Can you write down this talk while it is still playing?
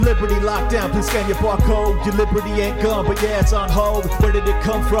Liberty lockdown, please scan your barcode. Your liberty ain't gone, but yeah, it's on hold. Where did it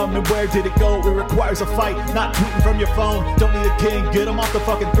come from and where did it go? It requires a fight, not tweeting from your phone. Don't need a king, get him off the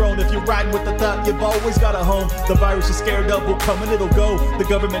fucking throne. If you're riding with the thought, you've always got a home. The virus you're scared of will come and it'll go. The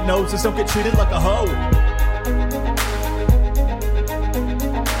government knows this, don't get treated like a hoe.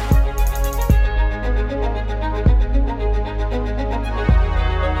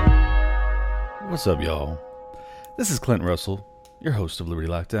 What's up, y'all? This is Clint Russell, your host of Liberty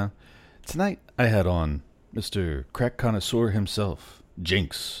Lockdown. Tonight, I had on Mr. Crack Connoisseur himself,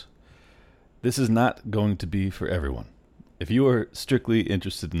 Jinx. This is not going to be for everyone. If you are strictly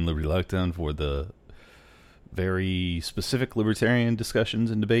interested in Liberty Lockdown for the very specific libertarian discussions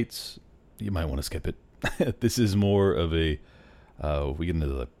and debates, you might want to skip it. This is more of a, we get into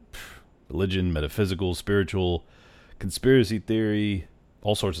the religion, metaphysical, spiritual, conspiracy theory,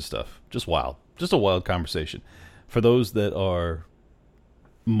 all sorts of stuff. Just wild. Just a wild conversation. For those that are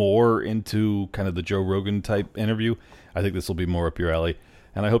more into kind of the Joe Rogan type interview, I think this will be more up your alley,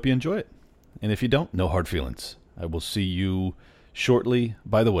 and I hope you enjoy it. And if you don't, no hard feelings. I will see you shortly.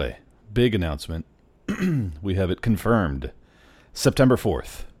 By the way, big announcement. We have it confirmed. September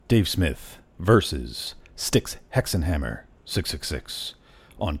 4th, Dave Smith versus Styx Hexenhammer 666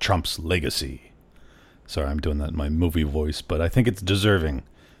 on Trump's Legacy. Sorry, I'm doing that in my movie voice, but I think it's deserving.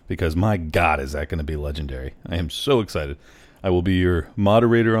 Because my God, is that going to be legendary. I am so excited. I will be your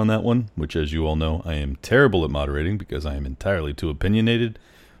moderator on that one, which, as you all know, I am terrible at moderating because I am entirely too opinionated.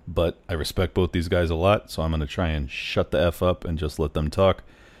 But I respect both these guys a lot, so I'm going to try and shut the F up and just let them talk.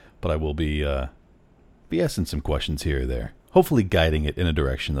 But I will be asking some questions here or there, hopefully guiding it in a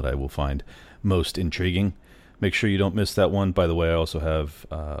direction that I will find most intriguing. Make sure you don't miss that one. By the way, I also have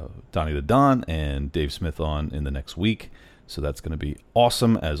Donnie the Don and Dave Smith on in the next week. So that's going to be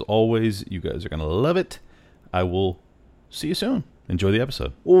awesome, as always. You guys are going to love it. I will see you soon. Enjoy the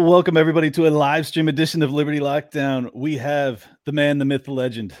episode. Well, welcome, everybody, to a live stream edition of Liberty Lockdown. We have the man, the myth, the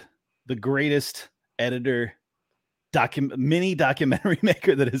legend, the greatest editor, mini documentary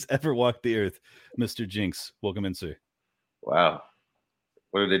maker that has ever walked the earth, Mr. Jinx. Welcome in, sir. Wow.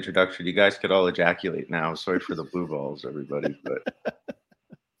 What an introduction. You guys could all ejaculate now. Sorry for the blue balls, everybody, but...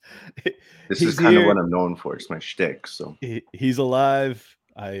 This is kind of what I'm known for. It's my shtick. So he's alive.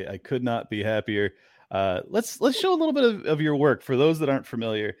 I could not be happier. Let's show a little bit of your work. For those that aren't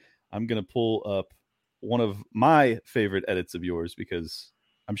familiar, I'm going to pull up one of my favorite edits of yours because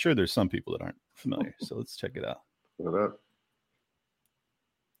I'm sure there's some people that aren't familiar. So let's check it out. Put it up.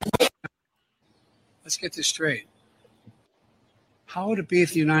 Let's get this straight. How would it be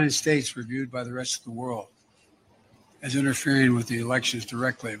if the United States were viewed by the rest of the world as interfering with the elections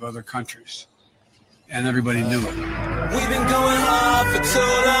directly of other countries? And everybody knew it. We've been going hard for too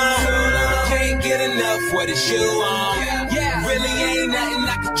long. Can't get enough what it's you on. Yeah. Really ain't nothing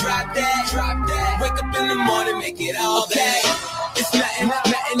I can drop that. Wake up in the morning, make it all day. It's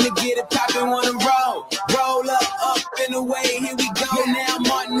nothing to get it poppin', wanna roll up and away. Here we go. Now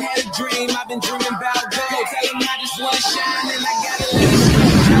Martin had a dream. I've been dreaming about gold. Tell him I just wanna shine and I gotta let it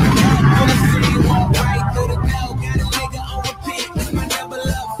shine. On the city, walk right through the door. Got a nigga on repeat. It's my double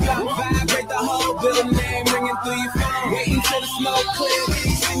up flow. Vibrate the whole building, name ringing through your phone. Waiting till the smoke clear. Can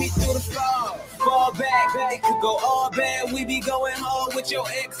you see me through the fog? Fall back, it could go all bad. We be going hard with your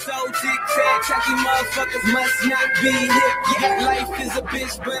XO tic-tac. Tacky motherfuckers must not be hip. Yeah, life is a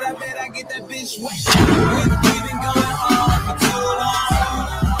bitch, but I bet I get that bitch wet. We been going hard for too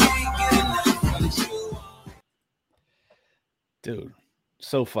long. Can't get enough of the shoe. Dude,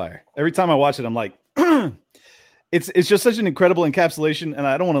 so fire. Every time I watch it, I'm like, it's just such an incredible encapsulation, and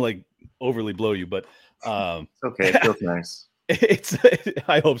I don't want to like overly blow you, but it's okay. It feels nice.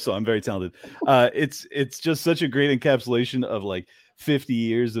 I hope so. I'm very talented. It's just such a great encapsulation of like 50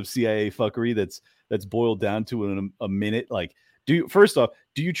 years of CIA fuckery that's boiled down to a minute. Like, first off,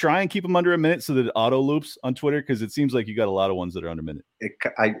 do you try and keep them under a minute so that it auto loops on Twitter? Because it seems like you got a lot of ones that are under a minute.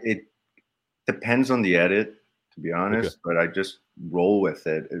 It depends on the edit, to be honest, but I just roll with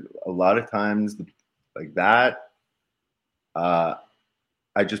it. A lot of times, like that,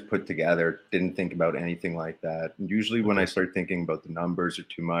 I just put together, didn't think about anything like that. And usually when I start thinking about the numbers or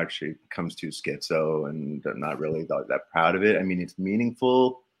too much, it becomes too schizo and I'm not really that proud of it. I mean, it's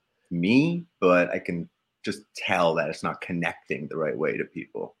meaningful to me, but I can just tell that it's not connecting the right way to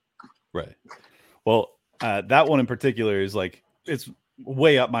people. Right. Well, that one in particular is like, it's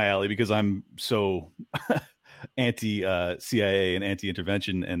way up my alley because I'm so anti-CIA and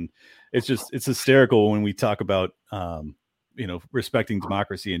anti-intervention. And it's hysterical when we talk about, respecting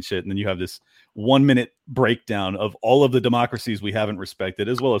democracy and shit. And then you have this 1 minute breakdown of all of the democracies we haven't respected,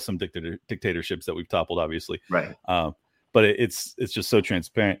 as well as some dictatorships that we've toppled, obviously. Right. but it's just so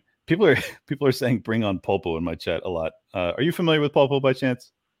transparent. People are saying bring on Pulpo in my chat a lot. Are you familiar with Pulpo by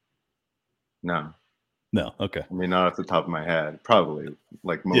chance? No. Okay. I mean, not off the top of my head. Probably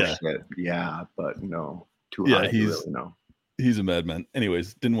like most shit. Yeah, but no. Too high to really know. He's a madman.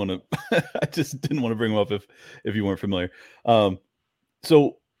 Anyways, didn't want to. I just didn't want to bring him up if you weren't familiar.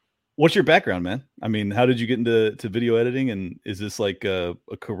 So, what's your background, man? I mean, how did you get into video editing? And is this like a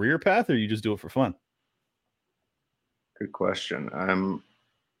career path, or you just do it for fun? Good question.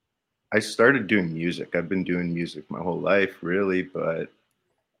 I started doing music. I've been doing music my whole life, really, but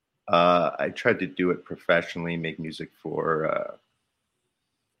I tried to do it professionally, make music for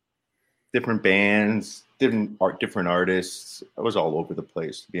different bands, different artists. I was all over the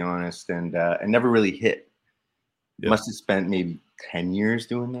place, to be honest, and I never really hit. Yep. Must have spent maybe 10 years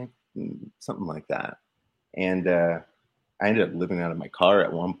doing that, something like that. And I ended up living out of my car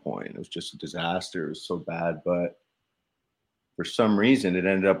at one point. It was just a disaster. It was so bad, but for some reason, it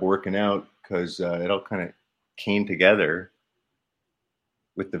ended up working out because it all kind of came together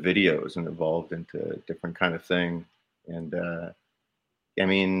with the videos and evolved into a different kind of thing. And I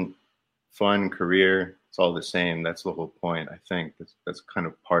mean, fun, career, it's all the same. That's the whole point. I think that's kind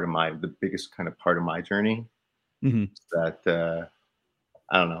of the biggest kind of part of my journey. Mm-hmm. That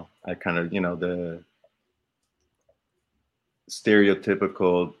I don't know. I kind of, the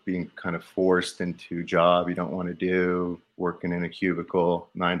stereotypical being kind of forced into a job you don't want to do, working in a cubicle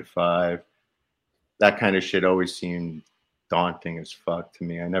 9 to 5, that kind of shit always seemed daunting as fuck to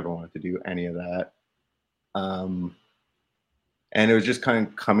me. I never wanted to do any of that. And it was just kind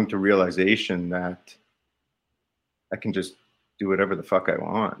of coming to realization that I can just do whatever the fuck I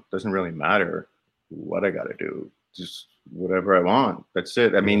want. It doesn't really matter what I got to do. Just whatever I want. That's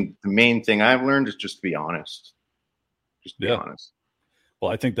it. I mean, the main thing I've learned is just to be honest. Just be honest.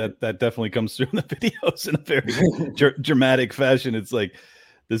 Well, I think that definitely comes through in the videos in a very dramatic fashion. It's like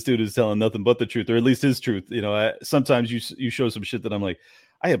this dude is telling nothing but the truth, or at least his truth. Sometimes you show some shit that I'm like,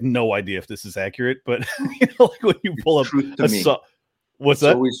 I have no idea if this is accurate, but like when you pull up what's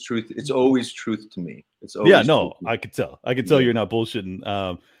that? Always truth. It's always truth to me. It's always I could tell. You're not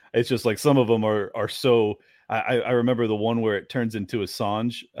bullshitting. It's just like some of them are so. I remember the one where it turns into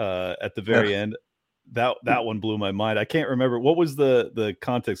Assange at the very end. That one blew my mind. I can't remember what was the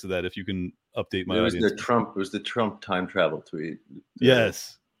context of that. If you can update my audience. It was the Trump time travel tweet.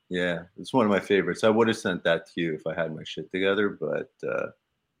 Yes. Yeah, it's one of my favorites. I would have sent that to you if I had my shit together, but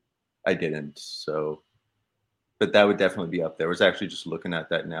I didn't. So, but that would definitely be up there. I was actually just looking at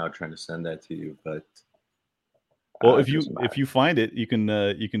that now, trying to send that to you. But well, if you find it, you can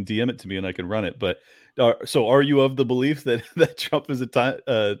DM it to me and I can run it. But so, are you of the belief that Trump is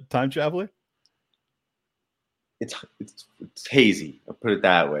a time traveler? It's hazy. I'll put it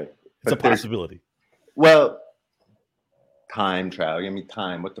that way. It's a possibility. Well, time travel. I mean,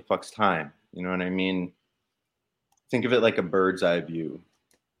 time. What the fuck's time? You know what I mean? Think of it like a bird's eye view.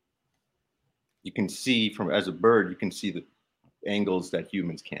 You can see as a bird, you can see the angles that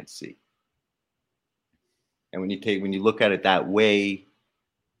humans can't see. And when you look at it that way,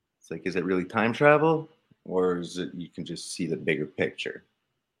 it's like, is it really time travel? Or is it you can just see the bigger picture?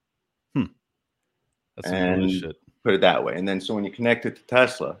 That's some shit. Put it that way. And then so when you connect it to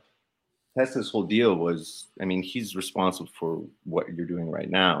Tesla's whole deal was, I mean, he's responsible for what you're doing right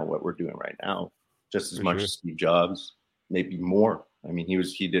now, what we're doing right now, just as much as Steve Jobs, maybe more. I mean,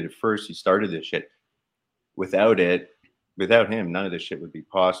 he did it first. He started this shit. Without him, none of this shit would be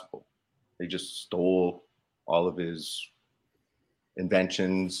possible. They just stole all of his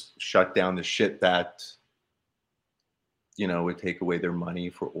inventions, shut down the shit that, would take away their money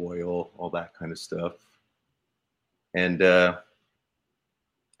for oil, all that kind of stuff. And I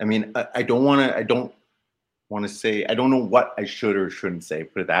mean, I don't want to say, I don't know what I should or shouldn't say,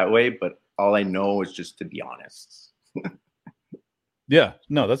 put it that way, but all I know is just to be honest. Yeah,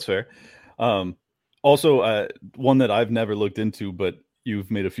 no, that's fair. Also, one that I've never looked into, but you've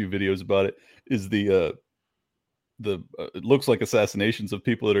made a few videos about it, is the it looks like assassinations of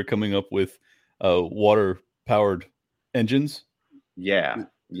people that are coming up with water powered engines. Yeah.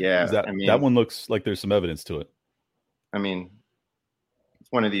 That one looks like there's some evidence to it. I mean,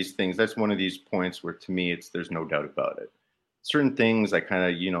 it's one of these things. That's one of these points where, to me, there's no doubt about it. Certain things I kind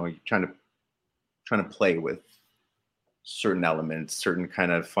of, trying to play with certain elements, certain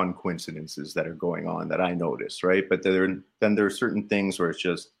kind of fun coincidences that are going on that I notice, right? But then there are certain things where it's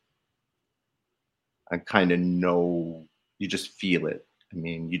just, I kind of know, you just feel it. I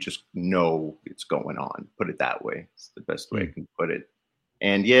mean, you just know it's going on. Put it that way. It's the best way I can put it.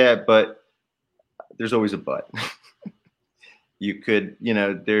 And yeah, but there's always a but. You could,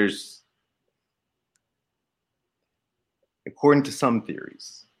 according to some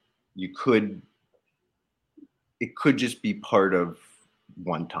theories, it could just be part of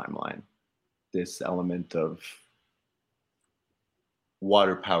one timeline. This element of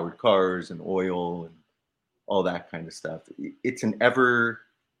water-powered cars and oil and all that kind of stuff. It's an ever-changing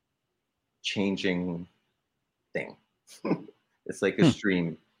thing. It's like a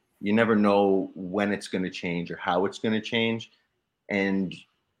stream. You never know when it's going to change or how it's going to change, and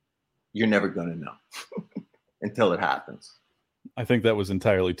you're never going to know until it happens. I think that was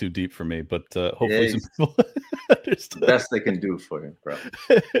entirely too deep for me, but hopefully some people understood. The best they can do for you, bro.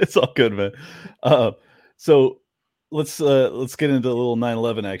 It's all good, man. So let's get into a little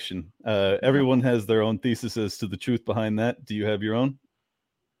 9/11 action. Everyone has their own thesis as to the truth behind that. Do you have your own?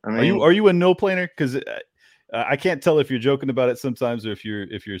 I mean, are you a no planer? Because I can't tell if you're joking about it sometimes or if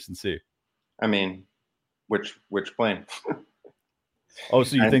you're sincere. I mean, which plane? Oh,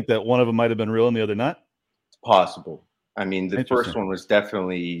 so you think that one of them might have been real and the other not? It's possible. I mean, the first one was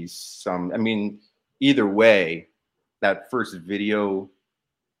definitely some. I mean, either way, that first video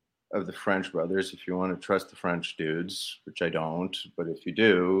of the French brothers, if you want to trust the French dudes, which I don't, but if you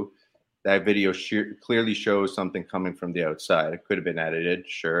do, that video clearly shows something coming from the outside. It could have been edited,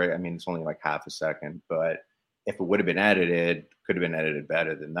 sure. I mean, it's only like half a second, but if it would have been edited, could have been edited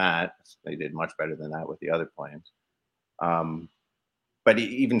better than that. They did much better than that with the other planes. But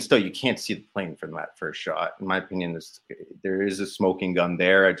even still, you can't see the plane from that first shot. In my opinion, there is a smoking gun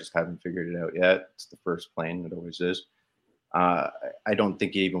there. I just haven't figured it out yet. It's the first plane. It always is. I don't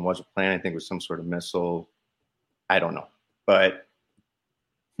think it even was a plane. I think it was some sort of missile. I don't know. But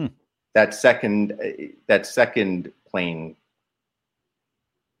that second plane,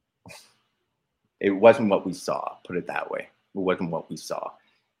 it wasn't what we saw. Put it that way. It wasn't what we saw.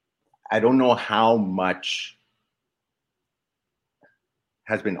 I don't know how much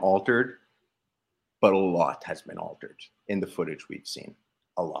has been altered, but a lot has been altered in the footage we've seen.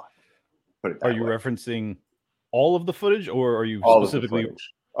 A lot. Put it that way. Are you referencing all of the footage, or are you all specifically?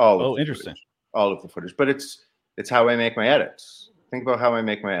 Interesting. All of the footage, but it's how I make my edits. Think about how I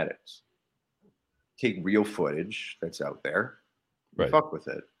make my edits. Take real footage that's out there, right? Fuck with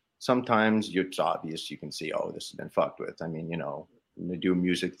it. Sometimes it's obvious. You can see, oh, this has been fucked with. I mean, when they do a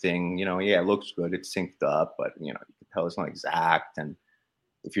music thing, yeah, it looks good. It's synced up, but you can tell it's not exact. And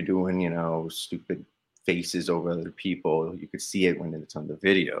if you're doing, stupid faces over other people, you could see it when it's on the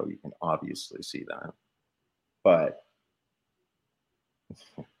video. You can obviously see that. But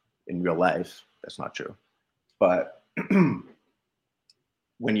in real life, that's not true. But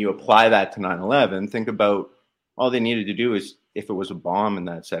when you apply that to 9/11, think about all they needed to do is, if it was a bomb in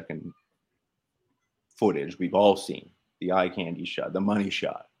that second footage, we've all seen the eye candy shot, the money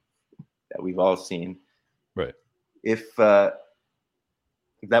shot that we've all seen. Right. If that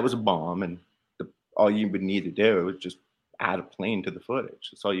was a bomb, and all you would need to do is just add a plane to the footage.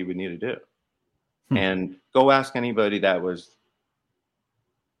 That's all you would need to do. And go ask anybody that was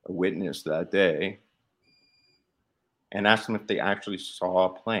a witness that day and ask them if they actually saw a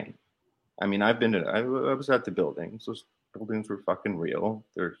plane. I mean, I was at the buildings. Those buildings were fucking real.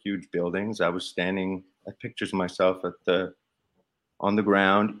 They're huge buildings. I had pictures of myself on the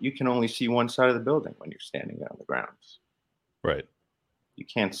ground. You can only see one side of the building when you're standing on the ground. Right. You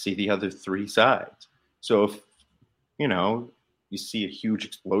can't see the other three sides. So if, you see a huge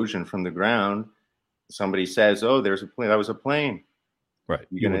explosion from the ground, somebody says, oh, there's a plane. That was a plane. Right.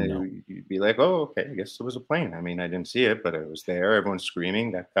 You'd be like, oh, okay, I guess it was a plane. I mean, I didn't see it, but it was there. Everyone's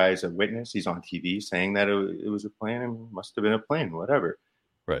screaming. That guy's a witness. He's on TV saying that it was a plane. It must have been a plane, whatever.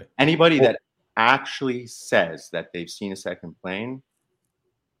 Right. Anybody that actually says that they've seen a second plane,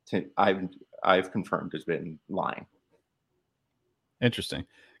 I've confirmed has been lying. Interesting.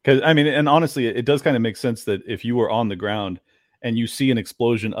 Because, I mean, and honestly, it does kind of make sense that if you were on the ground and you see an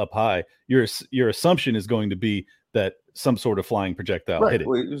explosion up high, your assumption is going to be that some sort of flying projectile hit it.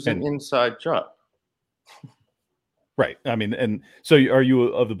 Well, it was an inside job. Right. I mean, and so are you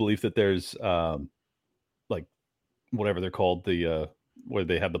of the belief that there's like whatever they're called, the where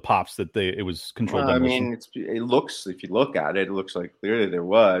they have the pops that it was controlled? I mean, it looks, if you look at it, it looks like clearly there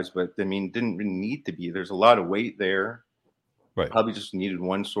was, but I mean, didn't really need to be. There's a lot of weight there. Right. Probably just needed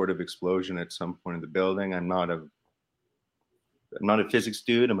one sort of explosion at some point in the building. I'm not a physics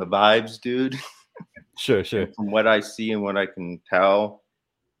dude. I'm a vibes dude. Sure. From what I see and what I can tell,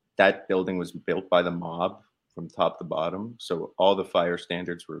 that building was built by the mob from top to bottom. So all the fire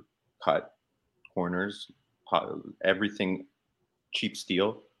standards were cut, corners, everything, cheap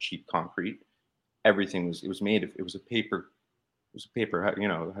steel, cheap concrete. Everything was a paper,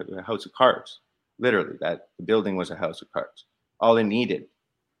 a house of cards. Literally, the building was a house of cards. All it needed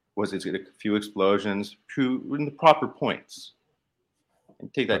was it a few explosions, in the proper points,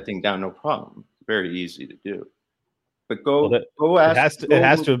 and take that thing down, no problem. Very easy to do. But go ask. It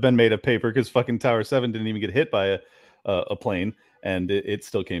has to have been made of paper because fucking Tower 7 didn't even get hit by a plane, and it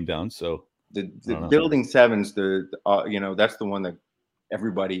still came down. So the Building 7's that's the one that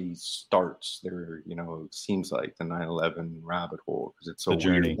everybody starts their, it seems like the 9/11 rabbit hole, because it's so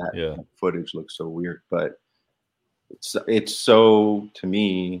weird. That footage looks so weird, but it's so, to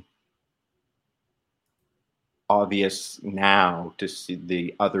me, obvious now to see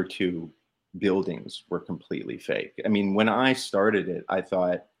the other two buildings were completely fake. I mean, when I started it, I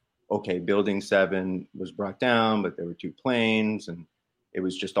thought, okay, Building 7 was brought down, but there were two planes, and it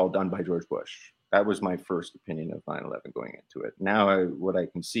was just all done by George Bush. That was my first opinion of 9/11 going into it. Now, what I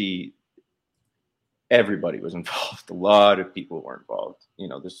can see, everybody was involved. A lot of people were involved.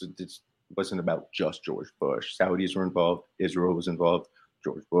 This wasn't about just George Bush. Saudis were involved. Israel was involved.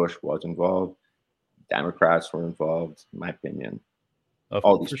 George Bush was involved. Democrats were involved, in my opinion.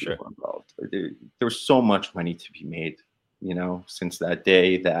 All these people were involved. There was so much money to be made, since that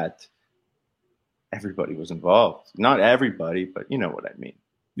day, that everybody was involved. Not everybody, but you know what I mean.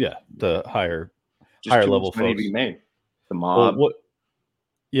 Yeah, the higher level money folks. To be made. The mob. Well,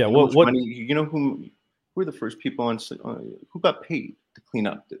 what money? Who were the first people who got paid to clean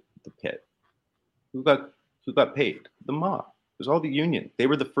up the pit? Who got paid? The mob. It was all the union. They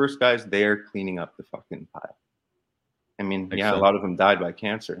were the first guys there cleaning up the fucking pile. I mean, a lot of them died by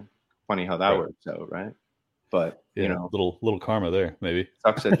cancer. Funny how that works out, right? But little karma there, maybe.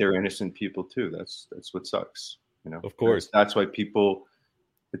 Sucks that they're innocent people too. That's what sucks. Of course. That's why people,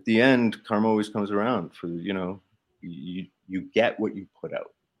 at the end, karma always comes around. For you get what you put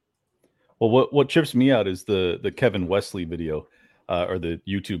out. Well, what trips me out is the Kevin Wesley video, or the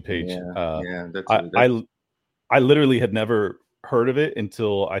YouTube page. I literally had never heard of it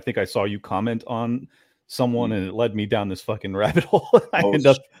until I think I saw you comment on someone, and it led me down this fucking rabbit hole.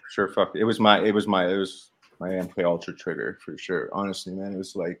 It was my MK Ultra trigger for sure. Honestly, man, it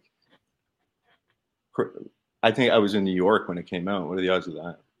was like, I think I was in New York when it came out. What are the odds of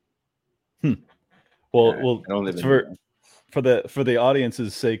that? Well, for the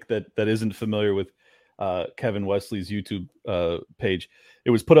audience's sake that isn't familiar with Kevin Wesley's YouTube page,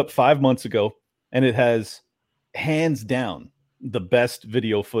 it was put up 5 months ago, and it has hands down the best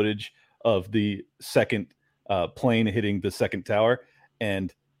video footage of the second plane hitting the second tower,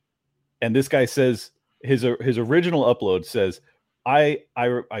 and this guy says his original upload says, I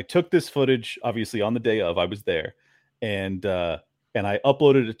took this footage obviously on the day of, I was there, and I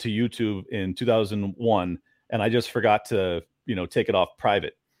uploaded it to YouTube in 2001, and I just forgot to take it off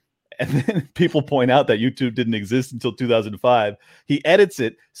private. And then people point out that YouTube didn't exist until 2005. He edits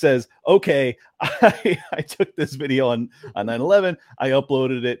it, says, okay, I took this video on 9/11. I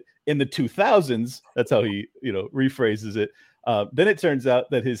uploaded it in the 2000s. That's how he, rephrases it. Then it turns out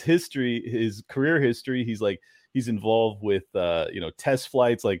that his career history, he's involved with, test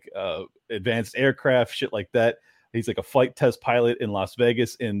flights, like advanced aircraft, shit like that. He's like a flight test pilot in Las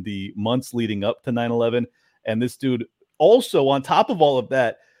Vegas in the months leading up to 9/11. And this dude also, on top of all of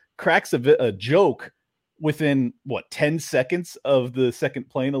that, cracks a joke within 10 seconds of the second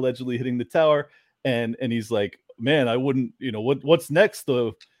plane allegedly hitting the tower, and he's like, man, I wouldn't, what's next,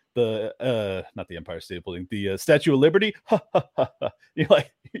 the not the Empire State Building, the Statue of Liberty. You're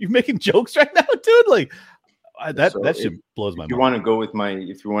like, you're making jokes right now, dude. Like that shit blows my mind. If you want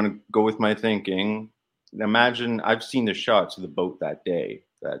to go with my thinking, imagine, I've seen the shots of the boat that day,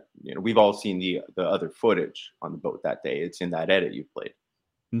 that we've all seen the other footage on the boat that day. It's in that edit you played.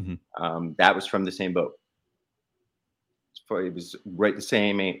 Mm-hmm. That was from the same boat. It was right the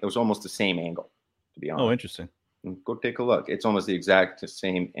same. It was almost the same angle, to be honest. Oh, interesting. Go take a look. It's almost the exact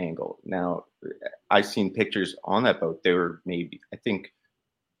same angle. Now, I've seen pictures on that boat. They were I think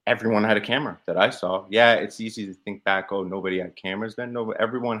everyone had a camera that I saw. Yeah, it's easy to think back. Oh, nobody had cameras then. No,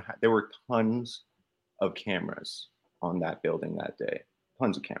 there were tons of cameras on that building that day.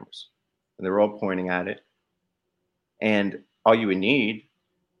 Tons of cameras, and they were all pointing at it. And all you would need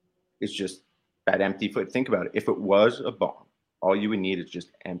is just that empty footage. Think about it. If it was a bomb, all you would need is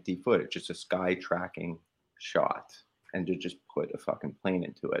just empty footage, just a sky tracking shot, and to just put a fucking plane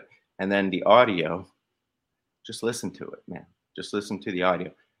into it. And then the audio, just listen to it, man. Just listen to the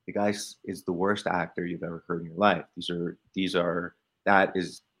audio. The guy is the worst actor you've ever heard in your life. That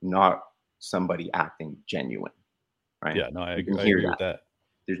is not somebody acting genuine, right? Yeah, no, I agree with that.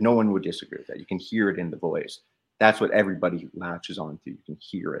 There's no one would disagree with that. You can hear it in the voice. That's what everybody latches onto. You can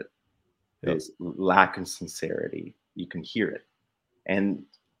hear it. Yep. This lack of sincerity. You can hear it. And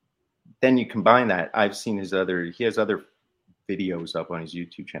then you combine that. I've seen he has other videos up on his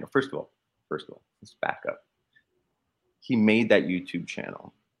YouTube channel. First of all, let's back up. He made that YouTube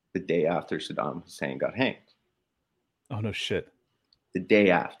channel the day after Saddam Hussein got hanged. Oh, no shit. The day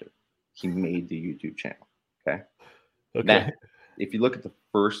after he made the YouTube channel. Okay. Okay. If you look at the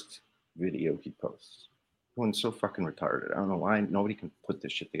first video he posts, everyone's so fucking retarded. I don't know why nobody can put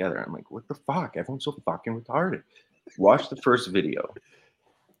this shit together. I'm like, what the fuck? Everyone's so fucking retarded. Watch the first video.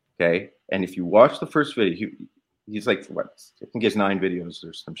 Okay. And if you watch the first video, he's like, what? I think he has 9 videos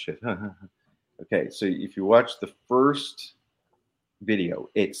or some shit. Okay. So if you watch the first video,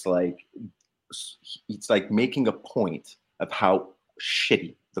 it's like making a point of how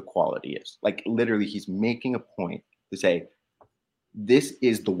shitty the quality is. Like literally he's making a point to say, this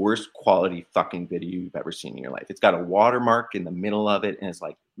is the worst quality fucking video you've ever seen in your life. It's got a watermark in the middle of it and it's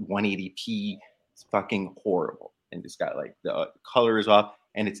like 180p. It's fucking horrible. And it's got like the color is off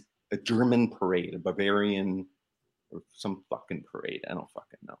and it's a German parade, a Bavarian or some fucking parade. I don't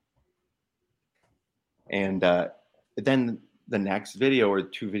fucking know. And then the next video or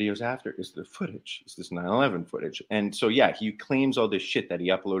 2 videos after is the footage. It's this 9/11 footage. And so, yeah, he claims all this shit that he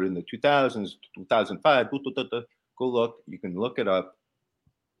uploaded in the 2000s, 2005. Go look. You can look it up.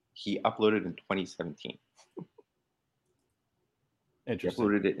 He uploaded in 2017. Interesting. He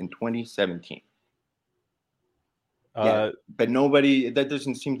uploaded it in 2017. Yeah, but that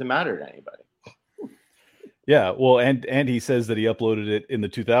doesn't seem to matter to anybody. Yeah, well, and he says that he uploaded it in the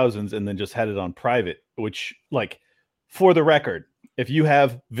 2000s and then just had it on private, which, like, for the record, if you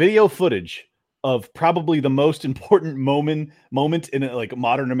have video footage of probably the most important moment in like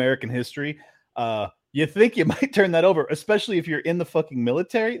modern American history, you think you might turn that over, especially if you're in the fucking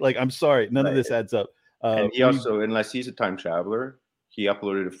military. Like, I'm sorry, none of this adds up. And he also, unless he's a time traveler, he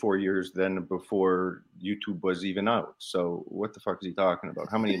uploaded it 4 years then before YouTube was even out. So what the fuck is he talking about?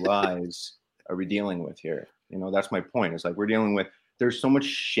 How many lies are we dealing with here? You know, that's my point. It's like there's so much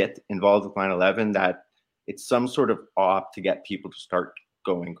shit involved with 9/11 that it's some sort of op to get people to start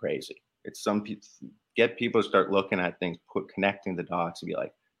going crazy. It's get people to start looking at things, connecting the dots and be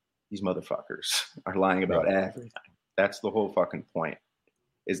like, these motherfuckers are lying about everything. That's the whole fucking point,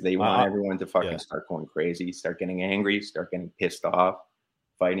 is they want everyone to fucking start going crazy, start getting angry, start getting pissed off,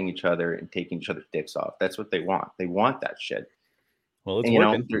 fighting each other and taking each other's dicks off. That's what they want. They want that shit. Well, it's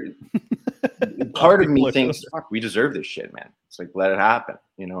working. Part of me thinks, fuck, we deserve this shit, man. It's like, let it happen.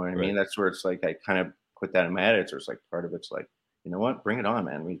 You know what I mean? That's where it's like, I kind of put that in my edits, or it's like part of it's like, you know what, bring it on,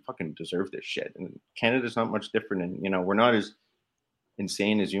 man. We fucking deserve this shit. And Canada's not much different. And, you know, we're not as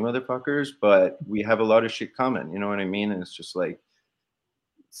insane as you motherfuckers, but we have a lot of shit coming. You know what I mean? And it's just like,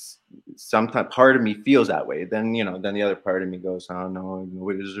 sometimes part of me feels that way. Then, you know, then the other part of me goes, oh no,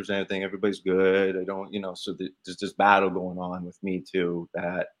 nobody deserves anything. Everybody's good. I don't, you know, so there's this battle going on with me too,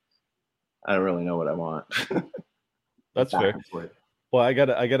 that I don't really know what I want. That's fair. Well, I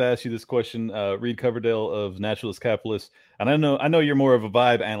gotta ask you this question. Reed Coverdale of Naturalist Capitalist, and I know you're more of a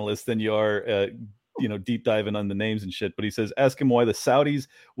vibe analyst than you are, deep diving on the names and shit. But he says, ask him why the Saudis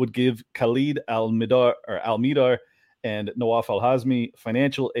would give Khalid al-Mihdhar and Nawaf al-Hazmi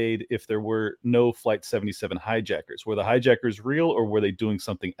financial aid if there were no Flight 77 hijackers. Were the hijackers real, or were they doing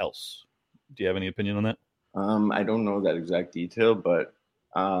something else? Do you have any opinion on that? I don't know that exact detail, but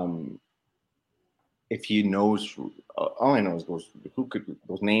if he knows, all I know is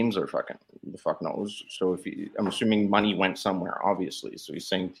those names are fucking, the fuck knows. So I'm assuming money went somewhere, obviously. So he's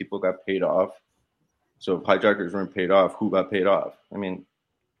saying people got paid off. So if hijackers weren't paid off, who got paid off? I mean,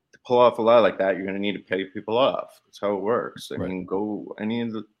 to pull off a lie like that, you're going to need to pay people off. That's how it works. I mean,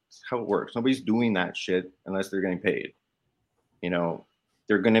 that's how it works. Nobody's doing that shit unless they're getting paid. You know,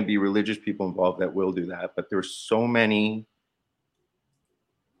 there are going to be religious people involved that will do that, but there's so many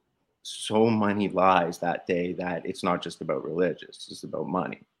lies that day that it's not just about religious, it's about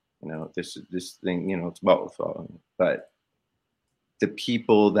money. You know, this thing, you know, it's both. But the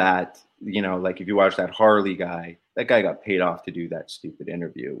people that, you know, like if you watch that Harley guy, that guy got paid off to do that stupid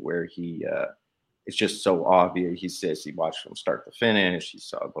interview where he it's just so obvious. He says he watched from start to finish, he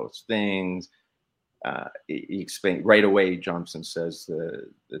saw both things. He explained right away. Johnson says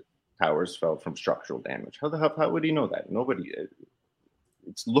the towers fell from structural damage. How would he know that? Nobody.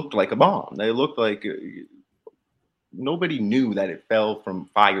 It looked like a bomb. They looked like nobody knew that it fell from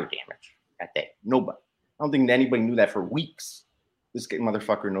fire damage that day. Nobody. I don't think anybody knew that for weeks. This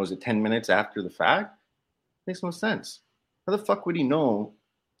motherfucker knows it 10 minutes after the fact. Makes no sense. How the fuck would he know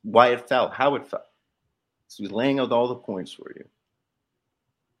why it fell, how it fell? So he's laying out all the points for you.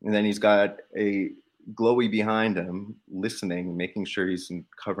 And then he's got a glowy behind him, listening, making sure he's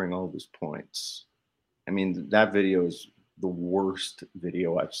covering all of his points. I mean, that video is the worst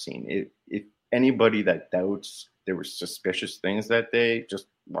video I've seen. If anybody that doubts there were suspicious things that day, just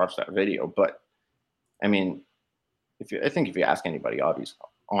watch that video. But I mean, I think if you ask anybody, obviously,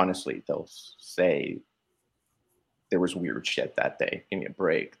 honestly, they'll say there was weird shit that day. Give me a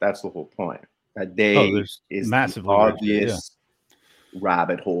break. That's the whole point. That day is massively the obvious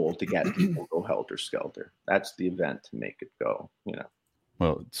rabbit hole to get people go helter skelter. That's the event to make it go, you know.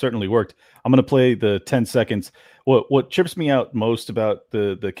 Well, it certainly worked. I'm going to play the 10 seconds. What trips me out most about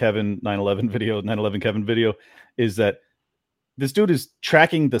the Kevin 9/11 video, 9/11 Kevin video, is that this dude is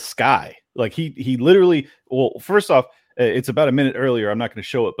tracking the sky. Like he literally, well, first off, it's about a minute earlier. I'm not going to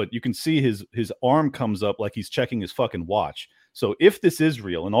show it, but you can see his arm comes up like he's checking his fucking watch. So if this is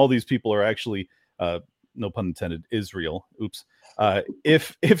real and all these people are actually, no pun intended, Israel. Oops.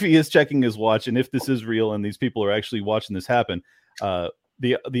 If he is checking his watch and if this is real and these people are actually watching this happen,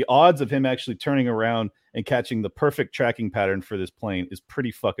 the odds of him actually turning around and catching the perfect tracking pattern for this plane is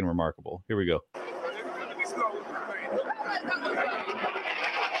pretty fucking remarkable. Here we go.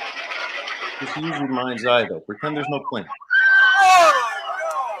 Just use your mind's eye, though. Pretend there's no plane.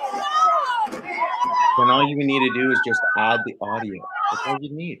 Then all you need to do is just add the audio. That's all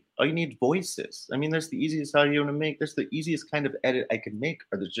you need. All you need voices. I mean, that's the easiest audio to make. That's the easiest kind of edit I could make,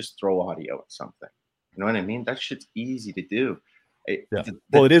 or to just throw audio at something. You know what I mean? That shit's easy to do. It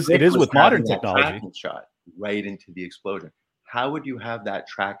is with modern technology. Shot right into the explosion. How would you have that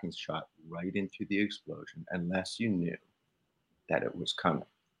tracking shot right into the explosion unless you knew that it was coming?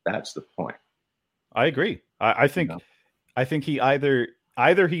 That's the point. I agree. I think he either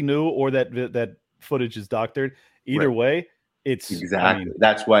he knew or that footage is doctored. Either way, it's exactly. I mean,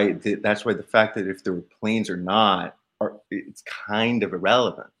 that's why the fact that if there were planes or not, it's kind of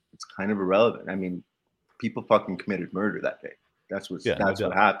irrelevant. It's kind of irrelevant. I mean, people fucking committed murder that day. That's what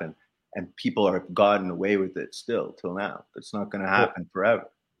happened, and people have gotten away with it still till now. That's not going to happen forever.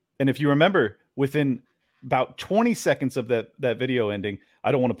 And if you remember, within about 20 seconds of that video ending,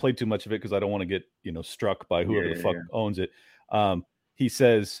 I don't want to play too much of it because I don't want to get struck by whoever the fuck owns it. He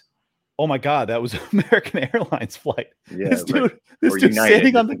says, "Oh my God, that was an American Airlines flight." Yeah, this dude United.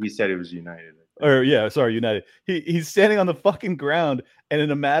 Standing on the. He said it was United. United. He's standing on the fucking ground, and in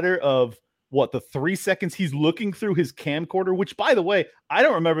a matter of the 3 seconds, he's looking through his camcorder. Which, by the way, I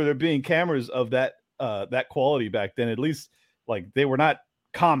don't remember there being cameras of that quality back then. At least, like, they were not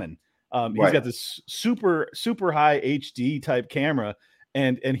common. He's got this super high HD type camera,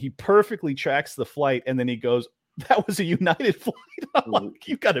 and he perfectly tracks the flight, and then he goes, "That was a United flight." I'm like,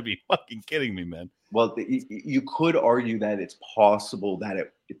 you got to be fucking kidding me, man. Well, you could argue that it's possible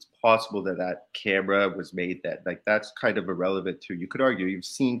that camera was made that, like, that's kind of irrelevant too. You could argue you've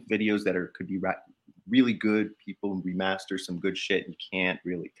seen videos that could be really good. People remaster some good shit. You can't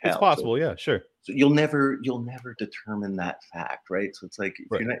really tell. It's possible, yeah, sure. So you'll never determine that fact, right? So it's like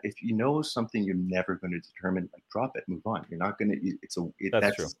if you know something, you're never going to determine. Like, drop it, move on. You're not going to.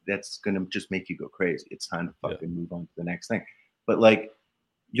 That's going to just make you go crazy. It's time to fucking move on to the next thing. But like,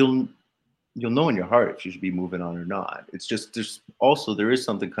 you'll know in your heart if you should be moving on or not. It's just there is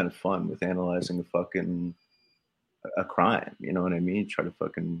something kind of fun with analyzing a crime. You know what I mean? Try to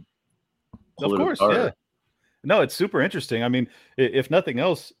fucking pull it apart. Yeah. No, it's super interesting. I mean, if nothing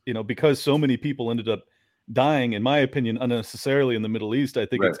else, because so many people ended up dying, in my opinion, unnecessarily in the Middle East, I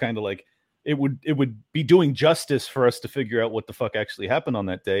think it's kind of like it would be doing justice for us to figure out what the fuck actually happened on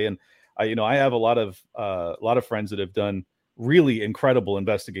that day. And I have a lot of friends that have done really incredible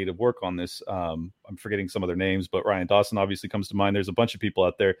investigative work on this. I'm forgetting some of their names, but Ryan Dawson obviously comes to mind. There's a bunch of people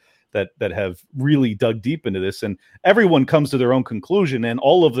out there that have really dug deep into this, and everyone comes to their own conclusion, and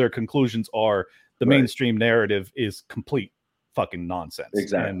all of their conclusions are the mainstream narrative is complete fucking nonsense.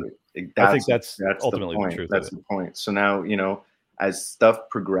 Exactly. I think that's ultimately the truth. That's the point. So now, as stuff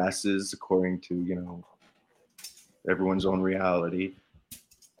progresses according to, everyone's own reality,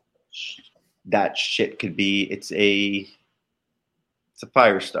 that shit could be, it's a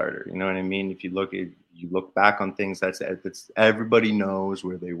fire starter. You know what I mean? If you look back on things, that's everybody knows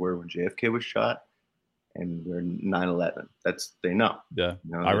where they were when JFK was shot and where 9/11. They know. Yeah.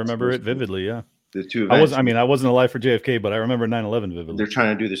 I remember it vividly. Yeah. The two events. I wasn't alive for JFK, but I remember 9/11 vividly. They're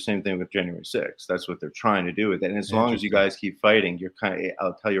trying to do the same thing with January 6th. That's what they're trying to do with it. And as long as you guys keep fighting,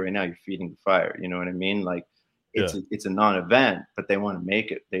 I'll tell you right now, you're feeding the fire. You know what I mean? Like, it's a non-event, but they want to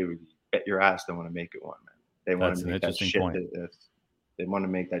make it. They would bet your ass they want to make it one, man. They want to make that shit. They want to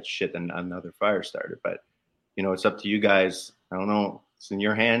make that shit another fire starter. But, it's up to you guys. I don't know. It's in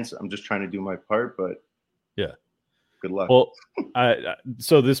your hands. I'm just trying to do my part, but yeah. Good luck. Well,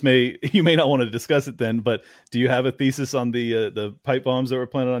 so you may not want to discuss it then, but do you have a thesis on the pipe bombs that were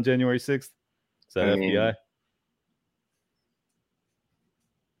planted on January 6th? Is that FBI?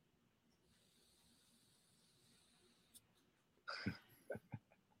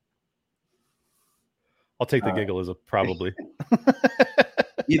 I'll take the giggle as a probably.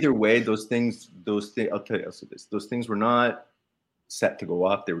 Either way, those things, I'll tell you, I'll say this. Those things were not set to go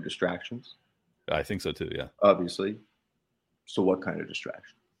off. They were distractions. I think so too, yeah. Obviously. So what kind of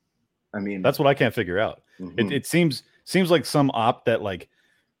distraction? I mean, that's what I can't figure out. Mm-hmm. It seems like some op that like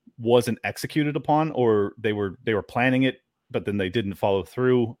wasn't executed upon, or they were planning it, but then they didn't follow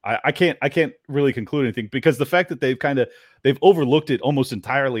through. I can't really conclude anything, because the fact that they've overlooked it almost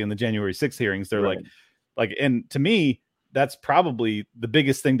entirely in the January 6th hearings. They're right. like, and to me, that's probably the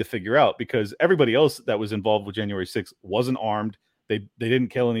biggest thing to figure out, because everybody else that was involved with January 6th wasn't armed. They didn't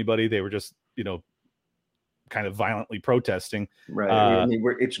kill anybody. They were just, kind of violently protesting. Right. I mean,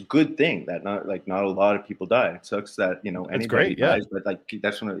 it's a good thing that not a lot of people die. It sucks that, anybody great, dies, but like,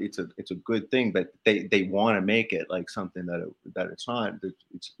 that's when it's a good thing, but they want to make it like something that it's not.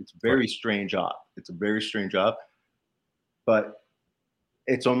 It's very strange op. It's a very strange op, but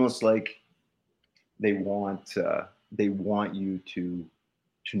it's almost like they want you to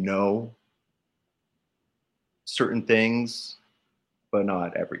know certain things, but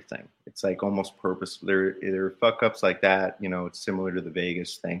not everything. It's like almost purposeful. There fuck ups like that. It's similar to the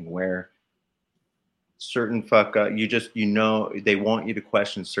Vegas thing where certain fuck up, they want you to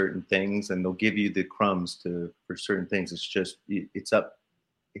question certain things, and they'll give you the crumbs for certain things. It's just, it's up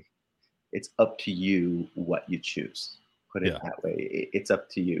to you what you choose. Put it that way. It's up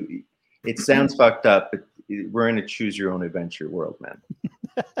to you. It sounds fucked up, but we're in a choose your own adventure world, man.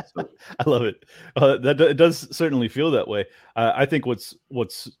 So. I love it. It does certainly feel that way. I think what's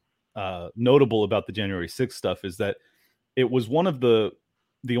notable about the January 6th stuff is that it was one of the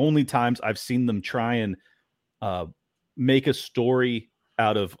only times I've seen them try and make a story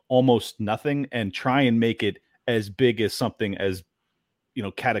out of almost nothing and try and make it as big as something as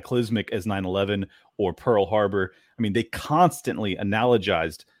cataclysmic as 9/11 or Pearl Harbor. I mean, they constantly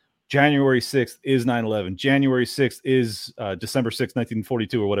analogized. January 6th is 9/11. January 6th is December 6th,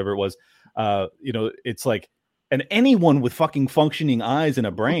 1942, or whatever it was. It's like, and anyone with fucking functioning eyes and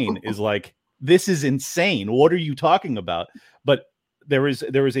a brain is like, this is insane. What are you talking about? But there is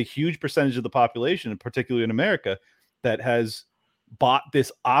a huge percentage of the population, particularly in America, that has bought this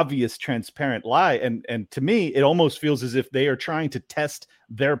obvious, transparent lie. And to me, it almost feels as if they are trying to test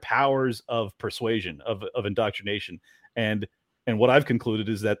their powers of persuasion, of indoctrination. And what I've concluded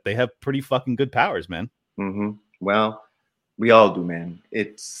is that they have pretty fucking good powers, man. Mm-hmm. Well, we all do, man.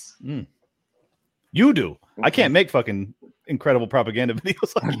 It's you do. I can't make fucking incredible propaganda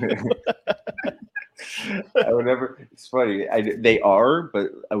videos like you. I would never. It's funny. They are,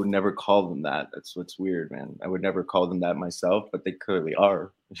 but I would never call them that. That's what's weird, man. I would never call them that myself, but they clearly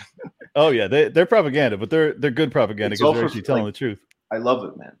are. Oh yeah, they're propaganda, but they're good propaganda because they're actually telling the truth. I love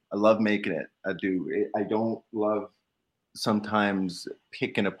it, man. I love making it. I do. I don't love sometimes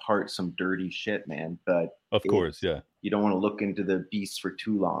picking apart some dirty shit, man, but of course, yeah, you don't want to look into the beast for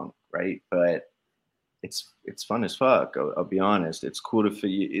too long, right? But it's fun as fuck. I'll be honest. It's cool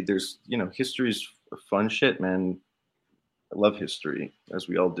to there's history's fun shit, man. I love history, as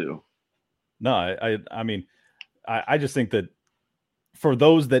we all do. No, I mean, I just think that for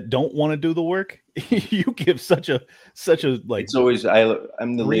those that don't want to do the work, you give such a like. It's always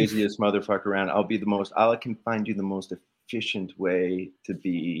I'm the laziest motherfucker around. I can find you the most efficient way to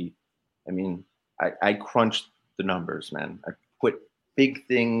be. I mean, I crunch the numbers, man. I put big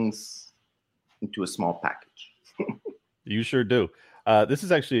things into a small package. You sure do. This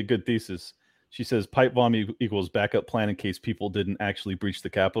is actually a good thesis. She says pipe bomb equals backup plan in case people didn't actually breach the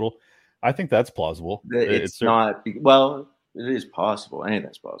Capitol. I think that's plausible. It's not. Well, it is possible.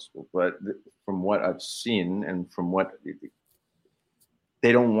 Anything's possible. But from what I've seen and from what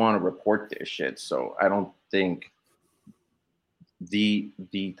they don't want to report this shit, so I don't think the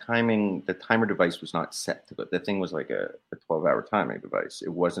timer device was not set to go. The thing was like a 12-hour timing device. It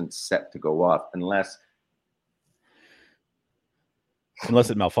wasn't set to go off unless it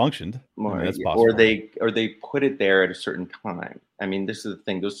malfunctioned. That's possible. Or they put it there at a certain time. I mean, this is the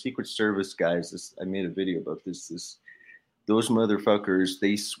thing. Those Secret Service guys. I made a video about this. Those motherfuckers,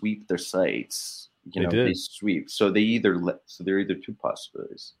 they sweep their sites. They sweep. So there are either two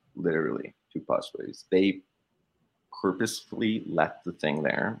possibilities. Literally two possibilities. They purposefully left the thing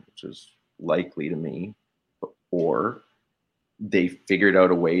there, which is likely to me, or they figured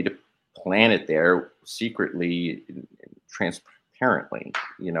out a way to plant it there secretly, transparently,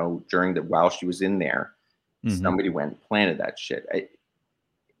 while she was in there. Mm-hmm. Somebody went and planted that shit.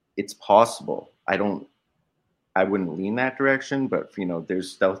 It's possible. I wouldn't lean that direction, but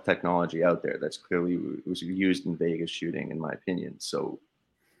there's stealth technology out there that's clearly was used in Vegas shooting, in my opinion. So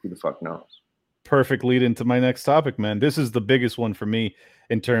who the fuck knows? Perfect lead into my next topic, man. This is the biggest one for me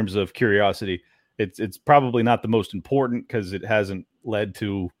in terms of curiosity. it's probably not the most important because it hasn't led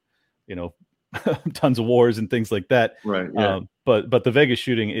to, you know, tons of wars and things like that. Right. Yeah. But the Vegas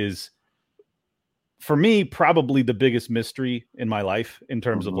shooting is, for me, probably the biggest mystery in my life in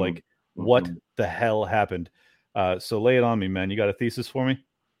terms of like what the hell happened. So lay it on me, man. You got a thesis for me?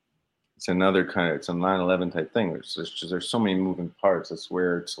 It's another it's a 9/11 type thing. There's so many moving parts. That's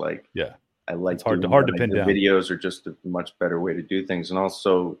where it's like, yeah, I like it's hard to pin down. Videos are just a much better way to do things, and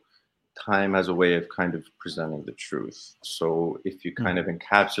also time has a way of kind of presenting the truth. So if you kind of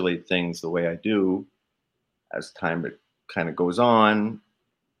encapsulate things the way I do, as time kind of goes on,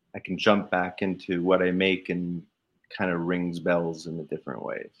 I can jump back into what I make and kind of rings bells in a different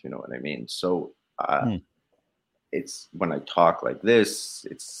way, if you know what I mean. So it's when I talk like this,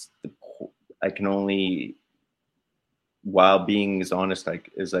 I can only, while being as honest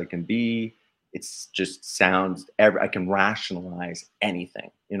as I can be, it's just sounds, I can rationalize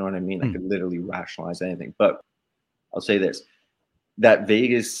anything. You know what I mean? I can literally rationalize anything. But I'll say this, that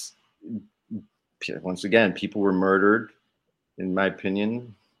Vegas, once again, people were murdered, in my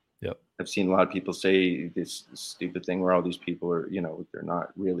opinion. Yep. I've seen a lot of people say this stupid thing where all these people are, you know, they're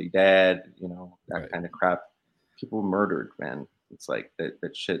not really dead, you know, that kind of crap. People were murdered, man. It's like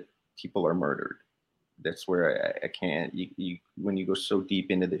that shit. People are murdered. That's where I can't. You when you go so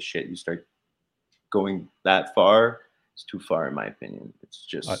deep into this shit, you start going that far. It's too far, in my opinion. It's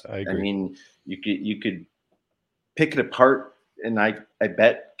just. I agree. I mean, you could pick it apart, and I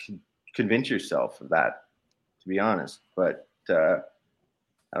bet convince yourself of that. To be honest, but I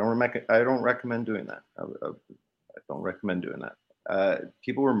don't recommend doing that. I don't recommend doing that.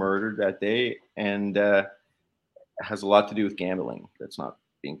 People were murdered that day, and it has a lot to do with gambling. That's not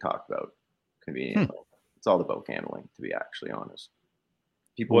being talked about conveniently. It's all about gambling, to be actually honest.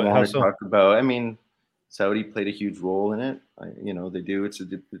 People want to talk about, I mean, Saudi played a huge role in it. You know, they do. It's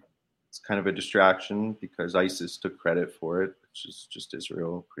kind of a distraction because ISIS took credit for it, which is just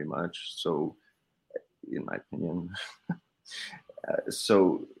Israel pretty much. So, in my opinion,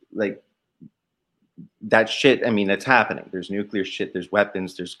 so like that shit, I mean, that's happening. There's nuclear shit, there's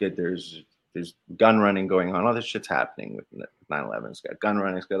weapons, there's gun running going on. All this shit's happening with 9/11. It's got gun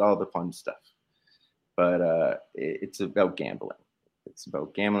running, it's got all the fun stuff. But it's about gambling. It's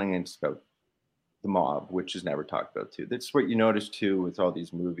about gambling, and it's about the mob, which is never talked about too. That's what you notice too with all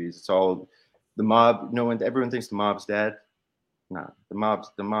these movies. It's all the mob. Everyone thinks the mob's dead. No, the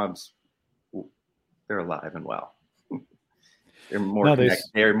mob's they're alive and well. They're more connected.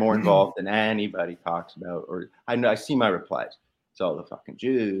 They're more involved than anybody talks about. Or I see my replies. It's all the fucking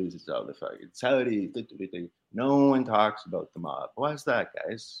Jews. It's all the fucking Saudis. No one talks about the mob. Why is that,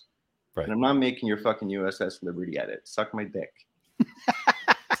 guys? Right. And I'm not making your fucking USS Liberty edit. Suck my dick.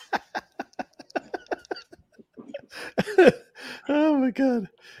 Oh my god.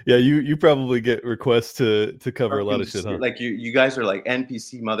 Yeah, you probably get requests to cover a lot of shit, huh? Like you guys are like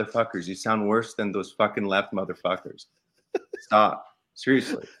NPC motherfuckers. You sound worse than those fucking left motherfuckers. Stop.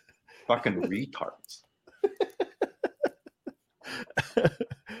 Seriously. Fucking retards.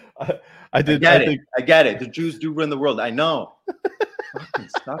 I get it. The Jews do run the world. I know. Fucking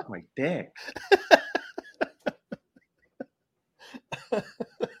suck my dick.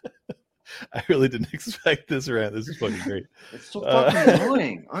 I really didn't expect this rant. This is fucking great. It's so fucking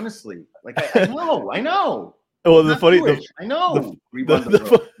annoying, honestly. Like I know. Well, the funny thing, I know.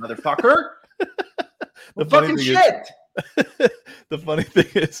 Motherfucker. The fucking shit. The funny thing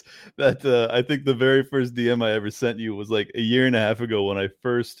is that I think the very first DM I ever sent you was like a year and a half ago when I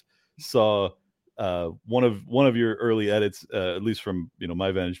first saw one of your early edits, at least from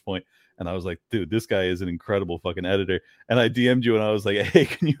my vantage point, and I was like, dude, this guy is an incredible fucking editor. And I DM'd you and I was like, hey,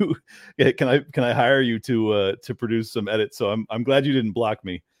 can I hire you to produce some edits? So I'm glad you didn't block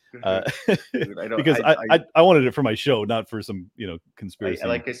me. Because I wanted it for my show, not for some conspiracy.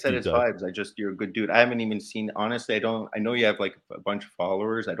 Like I said, it's vibes. You're a good dude. I haven't even seen, honestly. I know you have like a bunch of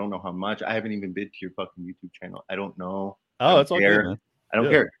followers. I don't know how much. I haven't even been to your fucking YouTube channel. I don't know. Oh, that's all good, man. I don't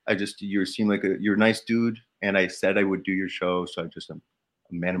care. You seem like you're a nice dude, and I said I would do your show, so I'm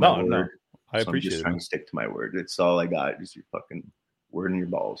a man of my word. No. I appreciate it. I'm just trying to stick to my word. It's all I got. Just your fucking word in your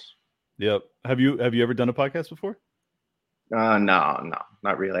balls. Yep. Have you ever done a podcast before? No,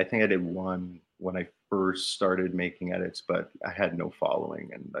 not really. I think I did one when I first started making edits, but I had no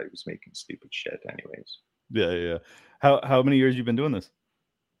following and I was making stupid shit anyways. Yeah. How many years you been doing this?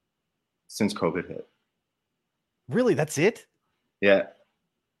 Since COVID hit. Really? That's it? Yeah.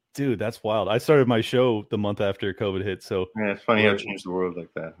 Dude, that's wild. I started my show the month after COVID hit. So yeah, it's funny how it changed the world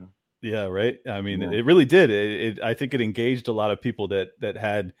like that. Huh? Yeah, right. I mean, It really did. I think it engaged a lot of people that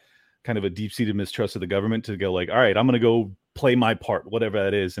had kind of a deep-seated mistrust of the government to go like, all right, I'm going to go play my part, whatever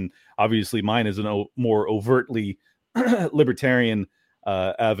that is. And obviously mine is a more overtly libertarian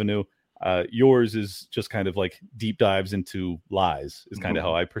avenue. Yours is just kind of like deep dives into lies is kind of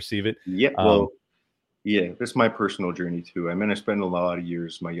how I perceive it. Yeah. Well, yeah, that's my personal journey too. I mean, I spent a lot of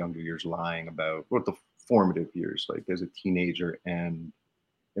years, my younger years, lying about the formative years, like as a teenager and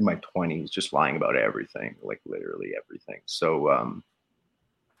in my 20s, just lying about everything, like literally everything. So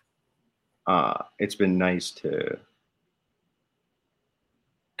it's been nice to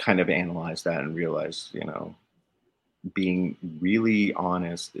kind of analyze that and realize, you know, being really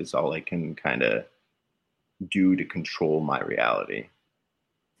honest is all I can kind of do to control my reality.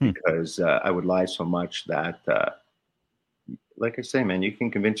 Because I would lie so much that, like I say, man, you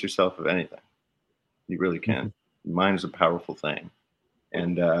can convince yourself of anything. You really can. Mind is a powerful thing.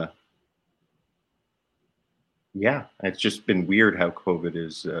 And yeah, it's just been weird how COVID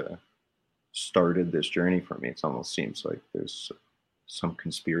has started this journey for me. It almost seems like there's some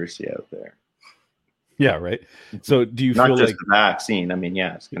conspiracy out there. Yeah, right. So do you Not feel just like the vaccine? I mean,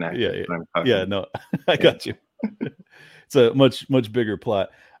 yeah, it's connected. Yeah, no, I got you. It's a much bigger plot.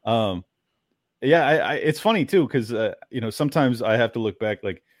 Yeah, it's funny too, because you know, sometimes I have to look back.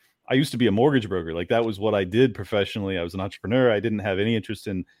 Like, I used to be a mortgage broker. Like, that was what I did professionally. I was an entrepreneur. I didn't have any interest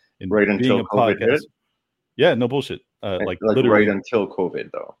in right being until a COVID podcast. hit? Yeah, no bullshit. Like literally right until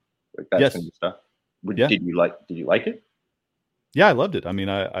COVID, though. Like that's yes. kind of stuff. Yeah. Did you like it? Yeah, I loved it. I mean,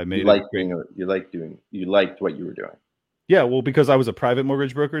 I made you liked it great. You liked what you were doing. Yeah, well, because I was a private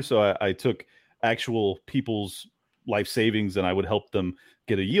mortgage broker, so I took actual people's life savings and I would help them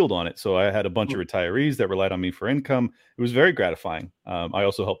get a yield on it. So I had a bunch of retirees that relied on me for income. It was very gratifying. I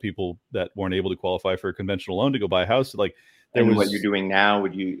also helped people that weren't able to qualify for a conventional loan to go buy a house. Like, what you're doing now,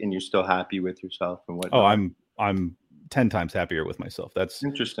 and you're still happy with yourself and what? Oh, I'm 10 times happier with myself. That's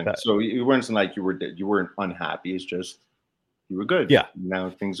interesting. So it wasn't like you weren't unhappy. It's just you were good. Yeah. Now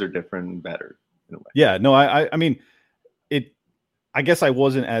things are different and better in a way. Yeah. No, I mean, I guess I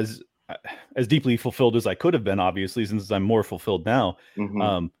wasn't as deeply fulfilled as I could have been, obviously, since I'm more fulfilled now.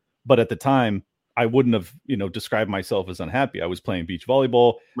 But at the time, I wouldn't have, described myself as unhappy. I was playing beach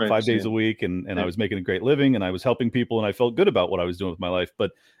volleyball 5 days a week, and I was making a great living, and I was helping people, and I felt good about what I was doing with my life.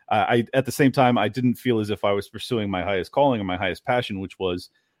 But I, at the same time, I didn't feel as if I was pursuing my highest calling or my highest passion, which was,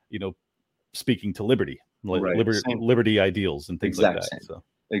 speaking to liberty, liberty ideals and things like that. Same. So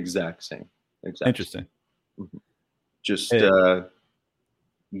exact same. Interesting. Just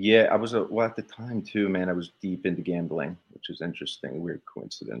yeah, I was at the time too, man. I was deep into gambling, which is interesting. Weird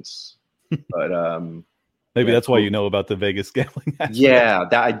coincidence, but maybe that's why you know about the Vegas gambling. Yeah,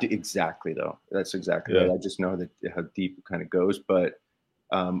 that I do exactly though. That's exactly right. I just know that how deep it kind of goes. But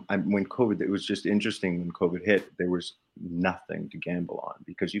when COVID, it was just interesting. When COVID hit, there was nothing to gamble on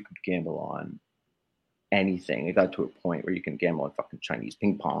because you could gamble on anything. It got to a point where you can gamble on fucking Chinese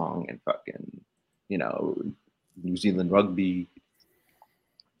ping pong and fucking, New Zealand rugby.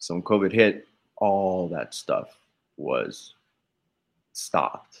 So when COVID hit, all that stuff was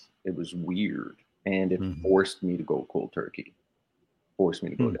stopped. It was weird. And it forced me to go cold turkey.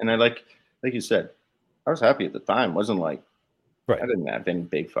 And I like you said, I was happy at the time. It wasn't like, I didn't have any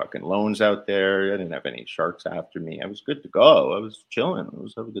big fucking loans out there. I didn't have any sharks after me. I was good to go. I was chilling. I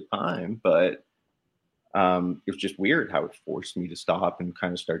was having a good time. But it was just weird how it forced me to stop and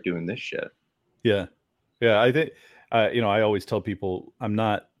kind of start doing this shit. Yeah. Yeah. I think, I always tell people I'm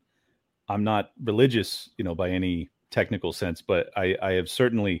not religious, by any technical sense, but I have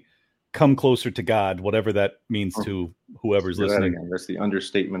certainly come closer to God, whatever that means to whoever's listening. That's the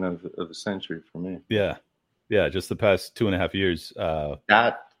understatement of the century for me. Yeah. Yeah. Just the past 2.5 years,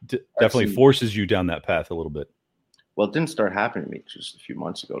 that definitely forces you down that path a little bit. Well, it didn't start happening to me just a few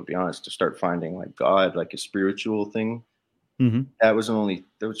months ago, to be honest, to start finding like God, like a spiritual thing. That was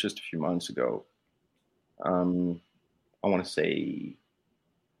just a few months ago. I want to say,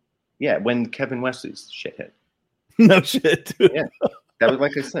 yeah, when Kevin Wesley's shit hit. No shit. Dude. Yeah. That was,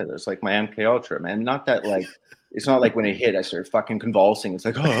 like I said, it's like my MK Ultra, man. Not that like, it's not like when it hit, I started fucking convulsing. It's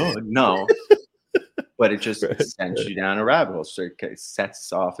like, oh, no. But it just sends you down a rabbit hole. So it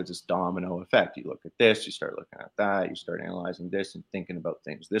sets off as this domino effect. You look at this, you start looking at that, you start analyzing this and thinking about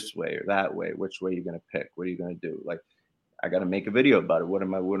things this way or that way. Which way are you going to pick? What are you going to do? Like, I got to make a video about it. What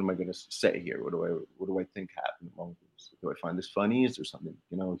am I going to say here? What do I think happened? Do I find this funny? Is there something,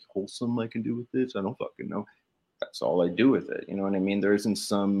 wholesome I can do with this? I don't fucking know. That's all I do with it. You know what I mean? There isn't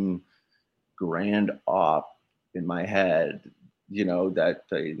some grand op in my head, that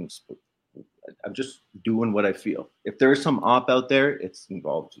I'm just doing what I feel. If there's some op out there, it's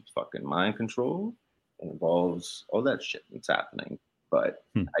involved with fucking mind control. It involves all that shit that's happening. But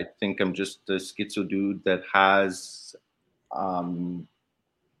I think I'm just a schizo dude that has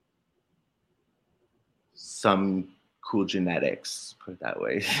some cool genetics, put it that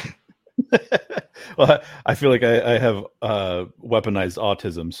way. Well, I feel like I have weaponized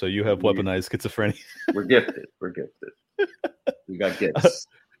autism, so you have weaponized schizophrenia. We're gifted. We got gifts.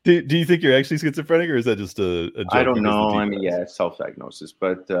 Do you think you're actually schizophrenic, or is that just a joke? I don't know. I mean, yeah, self-diagnosis,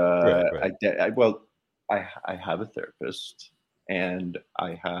 but Right. I have a therapist, and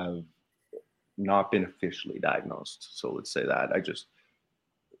I have not been officially diagnosed. So let's say that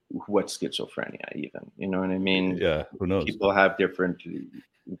what's schizophrenia even? You know what I mean? Yeah, who knows? People have different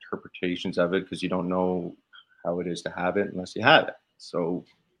interpretations of it because you don't know how it is to have it unless you have it. So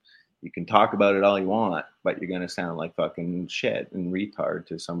you can talk about it all you want, but you're going to sound like fucking shit and retard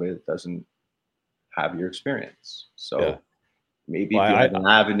to somebody that doesn't have your experience. So maybe if you have an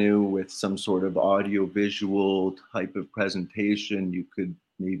avenue with some sort of audio visual type of presentation, you could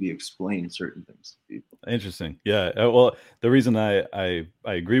maybe explain certain things to people. Interesting. Yeah. Well, the reason I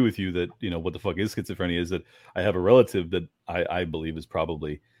agree with you that, you know, what the fuck is schizophrenia is that I have a relative that I believe is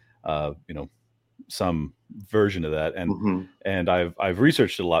probably, you know, some version of that. And, and I've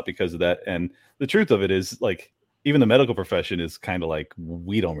researched it a lot because of that. And the truth of it is, like, even the medical profession is kind of like,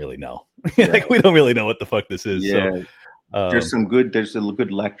 we don't really know. Like, we don't really know what the fuck this is. Yeah. So, there's a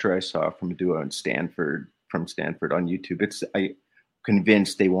good lecture I saw from a duo in Stanford on YouTube. I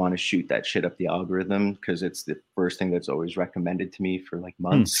convinced they want to shoot that shit up the algorithm because it's the first thing that's always recommended to me for like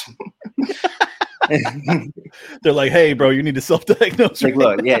months. They're like, hey bro, you need to self-diagnose. Like,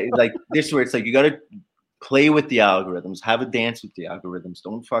 look, yeah, like this is where it's like, you got to play with the algorithms, have a dance with the algorithms.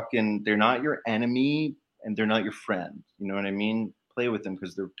 They're not your enemy and they're not your friend. You know what I mean? Play with them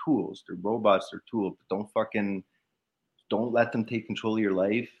because they're tools, they're robots, they're tools, but don't let them take control of your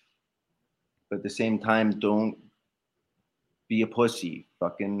life. But at the same time, don't be a pussy.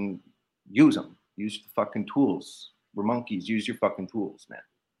 Fucking use them. Use the fucking tools. We're monkeys. Use your fucking tools, man.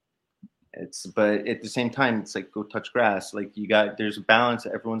 But at the same time, it's like, go touch grass. Like, there's a balance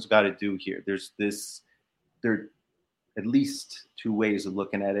that everyone's got to do here. There are at least two ways of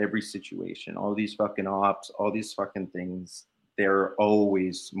looking at every situation. All these fucking ops, all these fucking things, there are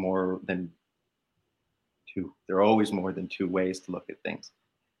always more than two. There are always more than two ways to look at things.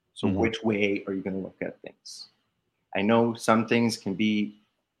 So which way are you going to look at things? I know some things can be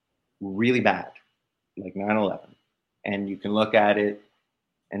really bad, like 9/11, and you can look at it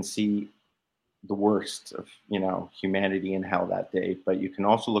and see the worst of, you know, humanity and hell that day, but you can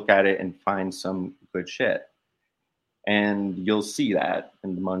also look at it and find some good shit. And you'll see that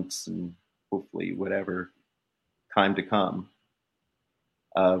in the months and hopefully whatever time to come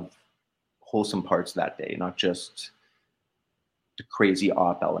of wholesome parts that day, not just the crazy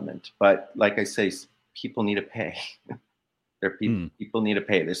op element. But like I say, people need to pay. People need to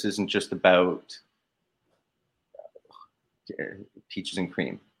pay. This isn't just about peaches and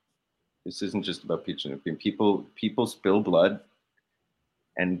cream. This isn't just about peaches and cream. People spill blood,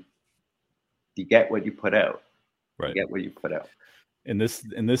 and you get what you put out. Right. You get what you put out. In this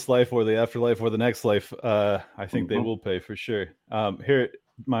life or the afterlife or the next life, I think they will pay for sure. Here,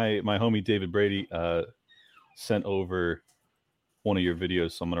 my homie David Brady sent over one of your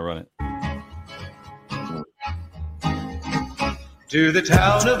videos, so I'm gonna run it. To the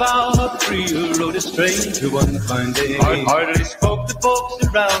town of Alhambra rode a stranger one fine day. Hardly spoke to folks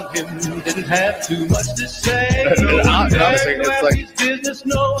around him, didn't have too much to say. No one dared to ask his business,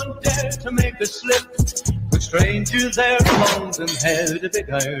 no one dared to make a slip. The stranger there among them had a big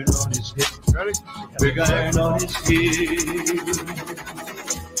iron on his hip. Ready? Big iron on his hip.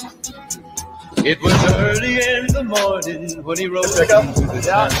 It was early in the morning when he rode into the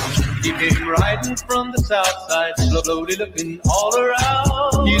town. He came riding from the south side, slowly looking all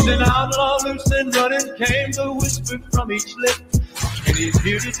around. He's an outlaw, loose and running, came the whisper from each lip. And he's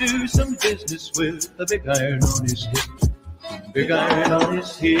here to do some business with a big iron on his hip. Big iron on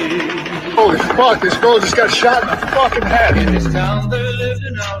his hip. Holy fuck, this girl just got shot in the fucking head. In this town there lived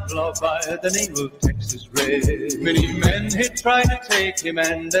an outlaw by the name of Texas Red. Many men had tried to take him,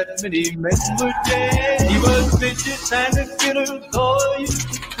 and that many men were dead. He was vicious and a killer, though he was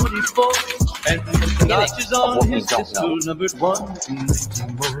 24. And the notches on his pistol numbered 1 in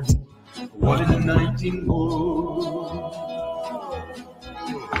 19 more. 1 in 19 more.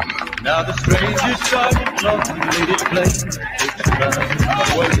 Now the stranger started talking, made it plain.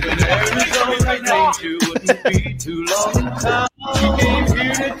 Was in Arizona, danger wouldn't be too long in town. He came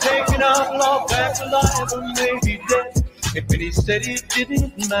here to take an outlaw back alive or maybe dead. And when he said it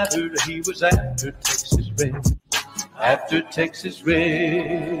didn't matter, he was after Texas Red. After Texas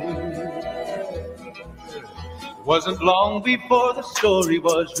Red. Wasn't long before the story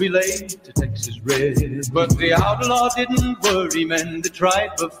was relayed to Texas Red. But the outlaw didn't worry men that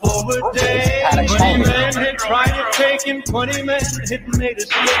tried before a day. 20 men had tried to take him, 20 men had made a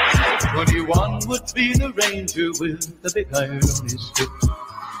slip. 21 would be the ranger with the big iron on his hip.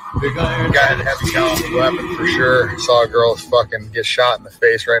 Big iron. Guy that had the challenge weapon for sure. Saw a girl fucking get shot in the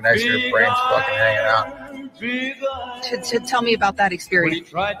face right next to her, brains fucking hanging out. To tell me about that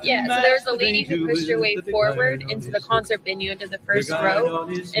experience. Yeah, so there was a lady who pushed her way forward into the concert venue into the first row,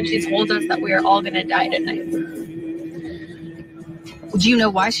 and she told us that we were all going to die tonight. Do you know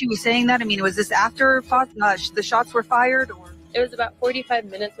why she was saying that? I mean, was this after the shots were fired? Or? It was about 45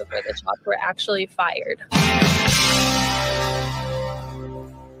 minutes before the shots were actually fired.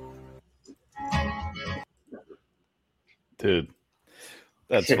 Dude,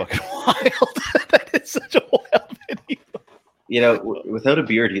 that's fucking wild. That is such a wild video. You know, without a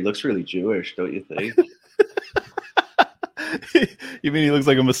beard, he looks really Jewish, don't you think? You mean he looks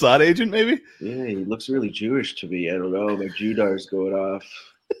like a Mossad agent, maybe? Yeah, he looks really Jewish to me. I don't know. My Judar's going off.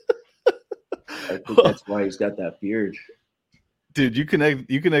 I think that's why he's got that beard. Dude, you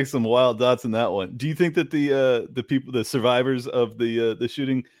connect some wild dots in that one. Do you think that the people, the survivors of the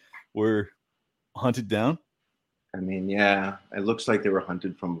shooting, were hunted down? I mean, yeah, it looks like they were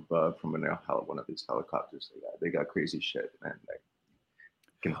hunted from above from one of these helicopters. They got crazy shit, man.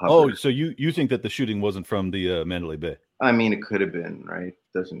 Can hover. Oh, so you think that the shooting wasn't from the Mandalay Bay? I mean, it could have been, right?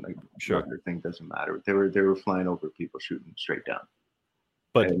 Doesn't sure. Thing doesn't matter. They were flying over people, shooting straight down.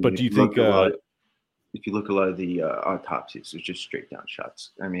 But do you think if you look at a lot of the autopsies, it's just straight down shots.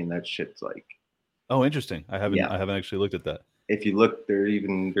 I mean, that shit's like. Oh, interesting. I haven't actually looked at that. If you look, there are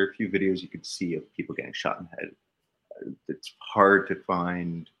a few videos you could see of people getting shot in the head. It's hard to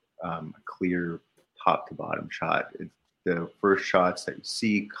find a clear top to bottom shot. The first shots that you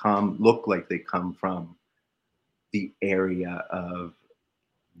see look like they come from the area of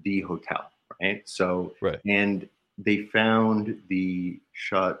the hotel, right? So, right. And they found the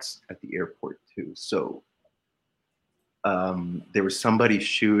shots at the airport too. So there was somebody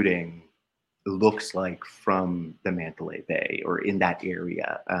shooting, looks like from the Mandalay Bay or in that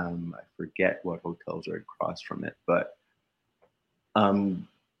area. I forget what hotels are across from it, but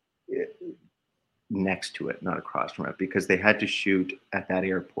next to it, not across from it, because they had to shoot at that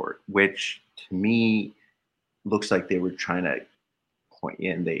airport, which to me looks like they were trying to point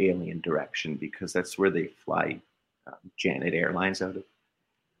in the alien direction because that's where they fly Janet Airlines out of.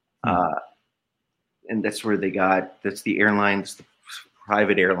 And that's where that's the airlines, the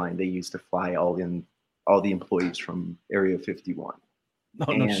private airline they used to fly all the employees from Area 51.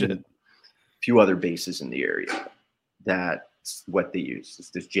 Oh, no shit. A few other bases in the area. That's what they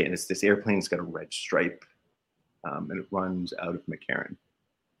use. This airplane's got a red stripe, and it runs out of McCarran.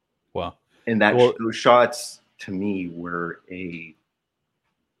 Wow. And those shots to me were a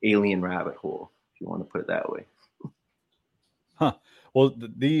alien rabbit hole, if you want to put it that way. Huh. Well,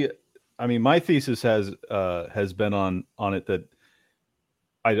 my thesis has been on it that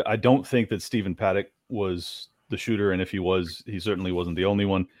I don't think that Stephen Paddock was the shooter, and if he was, he certainly wasn't the only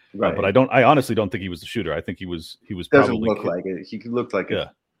one. Right. But I honestly don't think he was the shooter. I think he was doesn't probably look like it. He looked like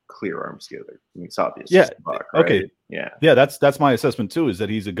a clear arms dealer. I mean, it's obvious. Yeah. Buck, right? Okay. Yeah. Yeah. That's my assessment too. Is that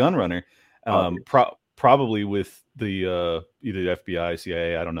he's a gun runner, probably with the either the FBI,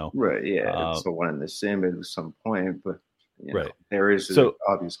 CIA. I don't know. Right. Yeah. It's the one in the sim at some point, but right. There is an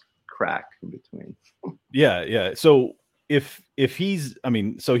obvious crack in between. Yeah. So if he's,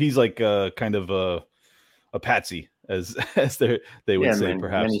 so he's like kind of a patsy, as they would say,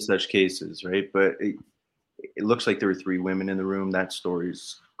 perhaps. Many such cases, right? But it looks like there were 3 women in the room. That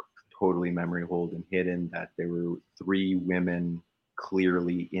story's totally memory hold and hidden. That there were 3 women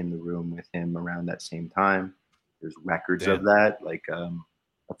clearly in the room with him around that same time. There's records of that, like of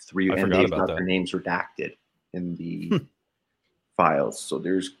 3, and they've got their names redacted in the files. So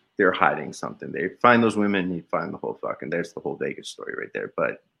they're hiding something. They find those women, you find the whole there's the whole Vegas story right there.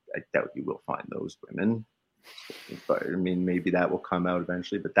 But I doubt you will find those women. But I mean, maybe that will come out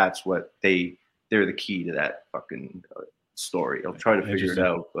eventually. But that's what they're the key to that fucking story. I'll try to figure it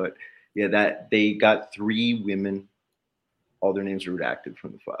out. But yeah, that they got 3 women. All their names are redacted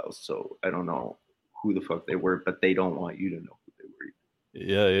from the files. So I don't know who the fuck they were, but they don't want you to know who they were.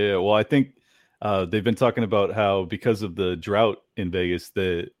 Yeah. Well, I think they've been talking about how because of the drought in Vegas,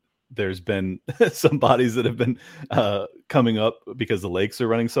 there's been some bodies that have been coming up because the lakes are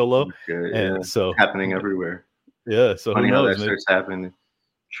running so low. And so happening everywhere. Yeah. So funny who knows, how that starts happening.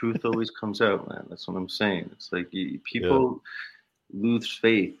 Truth always comes out, man. That's what I'm saying. It's like people lose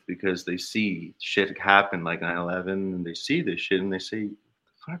faith because they see shit happen like 9/11 and they see this shit and they say,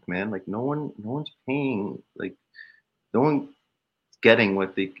 fuck, man, like no one's paying, like no one's getting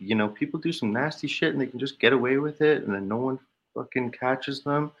what they, people do some nasty shit and they can just get away with it, and then no one fucking catches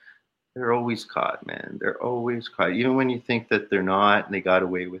them. They're always caught, man. They're always caught. Even when you think that they're not and they got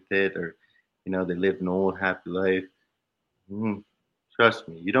away with it, or they lived an old happy life. Trust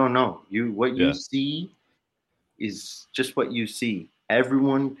me, you don't know. What you see is just what you see.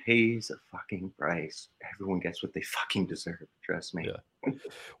 Everyone pays a fucking price. Everyone gets what they fucking deserve. Trust me. Yeah.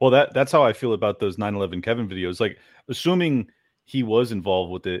 Well, that's how I feel about those 9/11 Kevin videos. Like, assuming he was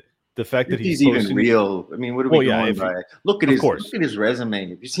involved with it, the fact that he's even real. I mean, what are we going by? Look at his resume.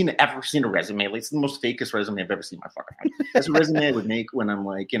 Have you ever seen a resume? Like, it's the most fakest resume I've ever seen in my fucking life. That's a resume I would make when I'm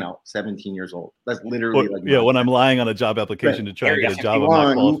like, 17 years old. That's literally when I'm lying on a job application to try and get a job I'm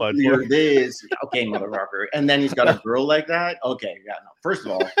not qualified for. This, okay, motherfucker. And then he's got a girl like that. Okay, yeah, no. First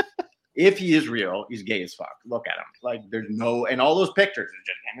of all, if he is real, he's gay as fuck. Look at him. Like, there's no, and all those pictures are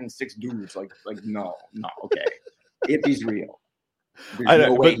just him and 6 dudes. Like no, okay. If he's real. There's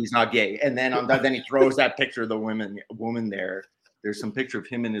no way he's not gay. And then then he throws that picture of the woman there. There's some picture of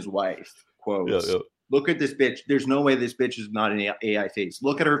him and his wife. Quotes. Yeah. Look at this bitch. There's no way this bitch is not an AI face.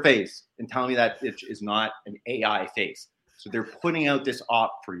 Look at her face and tell me that bitch is not an AI face. So they're putting out this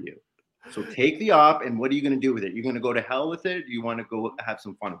op for you. So take the op, and what are you going to do with it? You're going to go to hell with it? Or you want to go have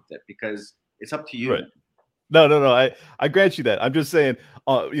some fun with it? Because it's up to you. Right. No. I grant you that. I'm just saying,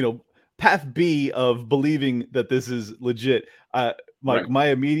 path B of believing that this is legit. My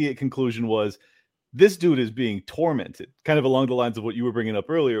immediate conclusion was this dude is being tormented, kind of along the lines of what you were bringing up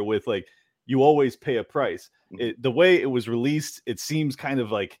earlier with, like, you always pay a price. The way it was released, it seems kind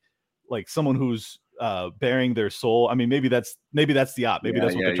of like someone who's bearing their soul. I mean, maybe that's the op. Maybe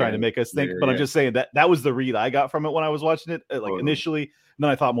that's what they're trying to make us think. But I'm just saying that was the read I got from it when I was watching it, initially. And then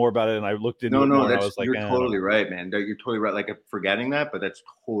I thought more about it and I looked into it more. And I was like, you're totally right, man. You're totally right. Like, I'm forgetting that, but that's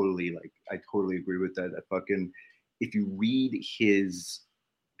totally, like, I totally agree with that. That fucking, if you read his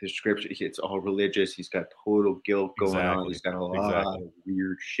description, it's all religious. He's got total guilt going on. He's got a lot of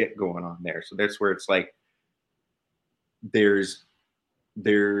weird shit going on there. So that's where it's like, there's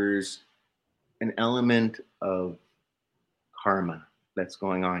an element of karma that's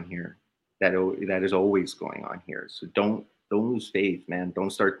going on here. That is always going on here. So don't lose faith, man. Don't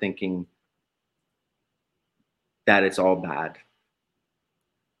start thinking that it's all bad.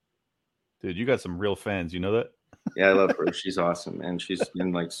 Dude, you got some real fans. You know that? Yeah, I love her. She's awesome, man. She's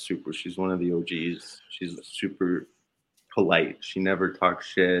been she's one of the OGs. She's super polite. She never talks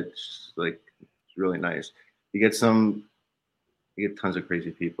shit. She's really nice. You get tons of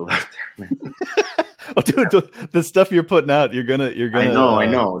crazy people out there, man. Oh, dude, the stuff you're putting out, you're gonna. I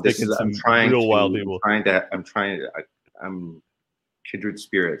know. I'm kindred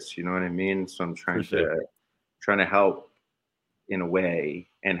spirits. You know what I mean? So I'm trying to help in a way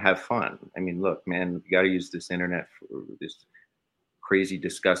and have fun. I mean, look, man, you got to use this internet for this crazy,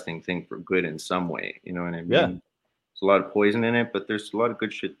 disgusting thing for good in some way. You know what I mean? Yeah. There's a lot of poison in it, but there's a lot of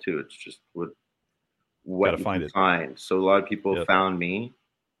good shit too. It's just what you can find. So a lot of people found me.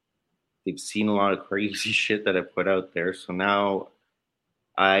 They've seen a lot of crazy shit that I put out there. So now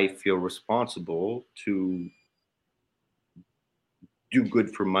I feel responsible to do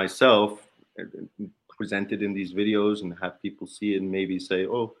good for myself and present it in these videos and have people see it and maybe say,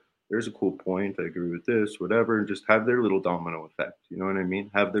 oh, there's a cool point. I agree with this, whatever, and just have their little domino effect. You know what I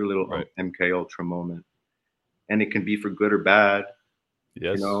mean? Have their little MK Ultra moment. And it can be for good or bad.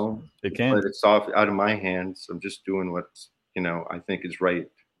 Yes, it can. But it's out of my hands. I'm just doing what, I think is right.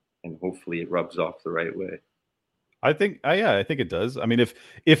 And hopefully it rubs off the right way. I think it does. I mean,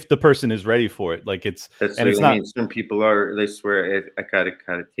 if the person is ready for it, like it's some people are. They swear I gotta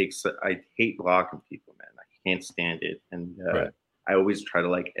kind of take. I hate blocking people, man. I can't stand it, and I always try to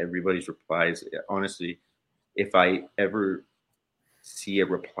like everybody's replies. Honestly, if I ever see a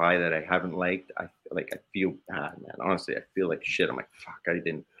reply that I haven't liked, I feel bad, man. Honestly, I feel like shit. I'm like, fuck, I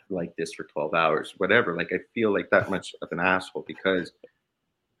didn't like this for 12 hours, whatever. Like, I feel like that much of an asshole because.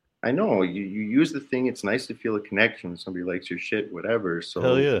 I know you use the thing. It's nice to feel a connection when somebody likes your shit, whatever. So,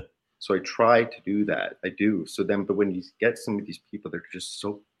 hell yeah. So I try to do that. I do. So then, but when you get some of these people, they're just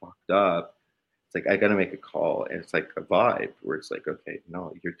so fucked up. It's like, I got to make a call. And it's like a vibe where it's like, okay,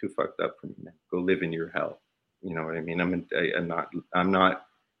 no, you're too fucked up for me, man. Go live in your hell. You know what I mean? I'm not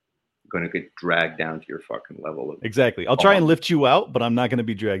going to get dragged down to your fucking level. Exactly. I'll try and lift you out, but I'm not going to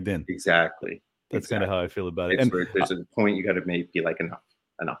be dragged in. Exactly. That's kind of how I feel about it. And there's a point you got to be like, enough.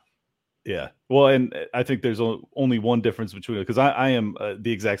 Yeah. Well, and I think there's only one difference between it because I am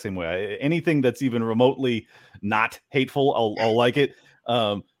the exact same way. Anything that's even remotely not hateful, I'll like it.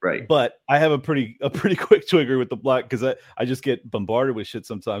 Right. But I have a pretty quick trigger with the block because I just get bombarded with shit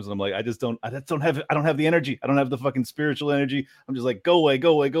sometimes, and I'm like, I don't have the energy. I don't have the fucking spiritual energy. I'm just like, go away.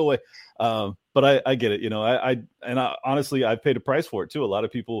 But I get it, you know. I honestly, I've paid a price for it too. A lot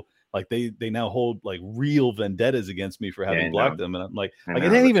of people, like, they now hold like real vendettas against me for having blocked them, and I'm like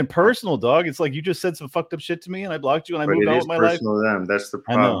it ain't even personal, dog. It's like you just said some fucked up shit to me, and I blocked you, and I moved on with my life. To them. That's the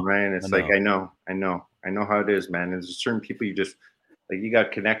problem, right? And it's like I know how it is, man. And there's certain people you just like, you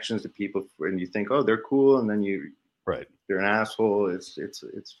got connections to people, and you think, oh, they're cool, and then they're an asshole. It's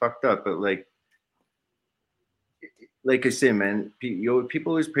fucked up, but like I say, man, people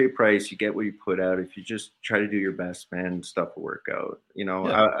always pay a price. You get what you put out. If you just try to do your best, man, stuff will work out. You know,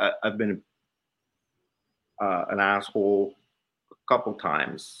 I've been an asshole a couple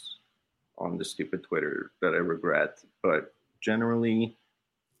times on the stupid Twitter that I regret, but generally,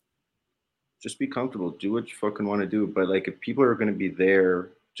 just be comfortable. Do what you fucking want to do. But like, if people are going to be there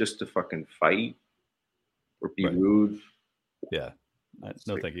just to fucking fight or be rude, no,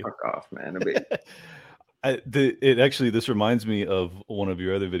 like, thank you. Fuck off, man. This reminds me of one of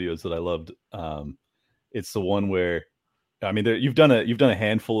your other videos that I loved. It's the one where, I mean, you've done a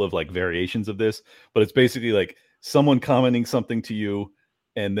handful of like variations of this, but it's basically like someone commenting something to you,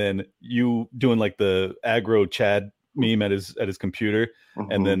 and then you doing like the aggro Chad meme at his computer,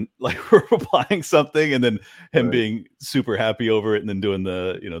 and then like replying something, and then him being super happy over it, and then doing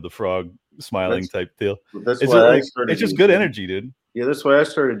the, you know, the frog smiling type deal. That's why it's just good energy, dude. Yeah, that's why I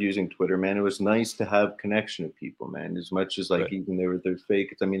started using Twitter, man. It was nice to have connection with people, man. As much as like even they're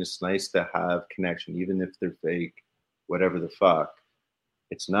fake. I mean, it's nice to have connection, even if they're fake, whatever the fuck.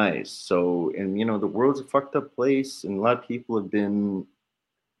 It's nice. So, and you know, the world's a fucked up place, and a lot of people have been,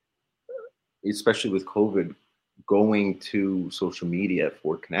 especially with COVID, going to social media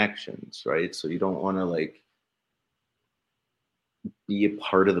for connections, right? So you don't want to like be a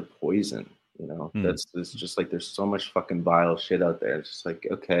part of the poison, you know. It's just like, there's so much fucking vile shit out there. It's just like,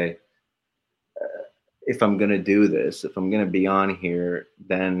 okay, if I'm gonna do this, if I'm gonna be on here,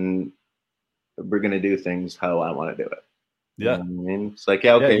 then we're gonna do things how I want to do it. Yeah, you know what I mean, it's like,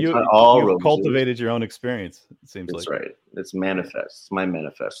 yeah, okay, you've cultivated your own experience. It seems that's like right. It's manifest. It's my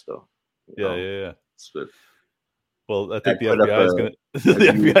manifesto. Yeah. But, well, I think the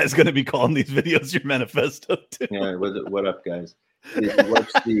FBI is gonna be calling these videos your manifesto too. Yeah, what up, guys?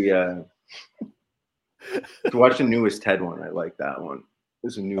 Watch watch the newest TED one. I like that one.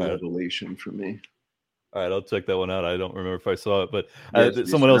 It's a new revelation for me. All right, I'll check that one out. I don't remember if I saw it, but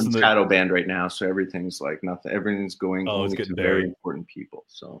someone else in the shadow banned right now, so everything's like nothing. Everything's going only to very important people.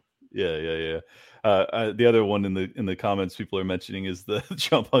 So yeah. The other one in the comments people are mentioning is the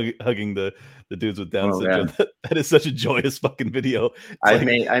Trump hugging the dudes with Down syndrome. That is such a joyous fucking video.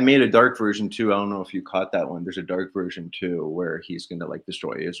 I made a dark version too. I don't know if you caught that one. There's a dark version too where he's gonna like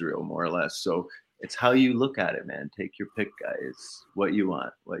destroy Israel more or less. So it's how you look at it, man. Take your pick, guys. What you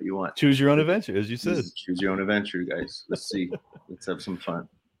want. Choose your own adventure, as you said. Choose your own adventure, guys. Let's see. Let's have some fun.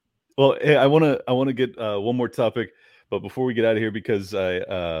 Well, hey, I want to get one more topic, but before we get out of here, because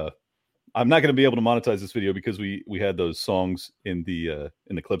I'm not going to be able to monetize this video because we had those songs in the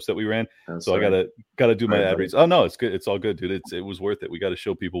clips that we ran. So I gotta do my ad reads. Oh no, it's good. It's all good, dude. It was worth it. We got to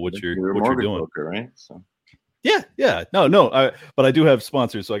show people what you're doing. Broker, right? So. Yeah. No. But I do have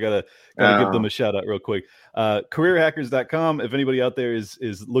sponsors, so I gotta give them a shout out real quick. Careerhackers.com. If anybody out there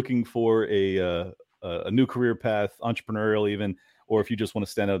is looking for a new career path, entrepreneurial even, or if you just want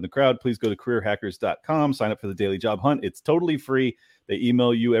to stand out in the crowd, please go to careerhackers.com. Sign up for the daily job hunt. It's totally free. They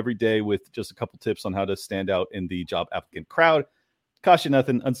email you every day with just a couple tips on how to stand out in the job applicant crowd. Cost you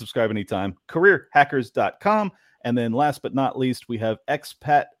nothing. Unsubscribe anytime. Careerhackers.com. And then last but not least, we have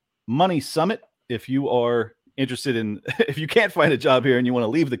Expat Money Summit. If you are interested in, if you can't find a job here and you want to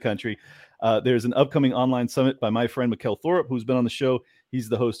leave the country, there's an upcoming online summit by my friend Mikkel Thorup, who's been on the show. He's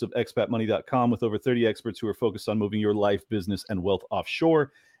the host of expatmoney.com with over 30 experts who are focused on moving your life, business, and wealth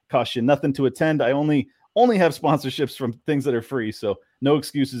offshore. Costs you nothing to attend. I only have sponsorships from things that are free, so no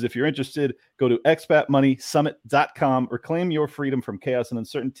excuses. If you're interested, go to expatmoneysummit.com. Reclaim your freedom from chaos and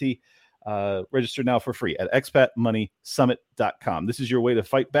uncertainty. Register now for free at expatmoneysummit.com. This is your way to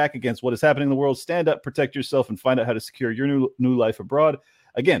fight back against what is happening in the world. Stand up, protect yourself, and find out how to secure your new life abroad.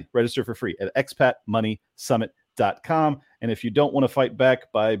 Again, register for free at expatmoneysummit.com. And if you don't want to fight back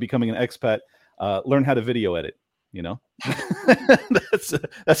by becoming an expat, learn how to video edit. You know,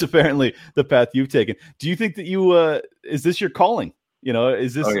 that's apparently the path you've taken. Do you think that is this your calling? You know,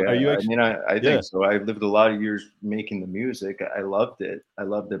 is this? Oh, yeah. Are you actually? I think so. I lived a lot of years making the music. I loved it.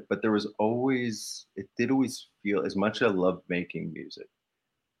 But there was it did always feel, as much as I loved making music,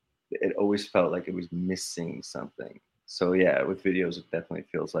 it always felt like it was missing something. So yeah, with videos, it definitely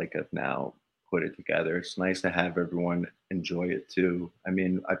feels like I've now put it together. It's nice to have everyone enjoy it too. I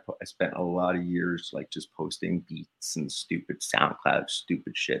mean, I spent a lot of years like just posting beats and stupid SoundCloud,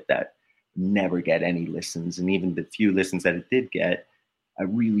 stupid shit that never get any listens. And even the few listens that it did get, I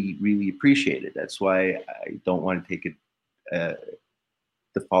really, really appreciate it. That's why I don't want to take it,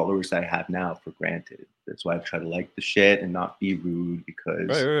 the followers I have now for granted. That's why I try to like the shit and not be rude, because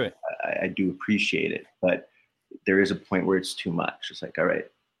Right. I do appreciate it. But there is a point where it's too much. It's like, all right,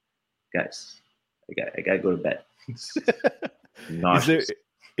 guys, I gotta go to bed.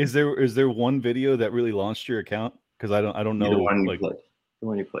 Is there one video that really launched your account? Because I don't know. The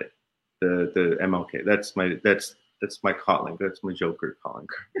one you played, the MLK. That's my calling. That's my Joker calling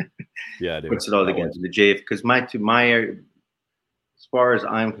card. Yeah, dude. Puts it all together. The JF, because my as far as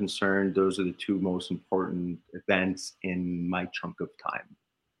I'm concerned, those are the two most important events in my chunk of time.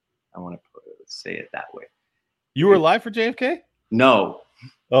 I want to say it that way. You were live for JFK? No.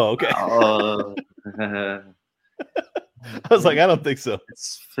 Oh, okay. I was like, I don't think so.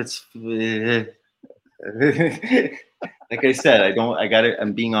 It's like I said,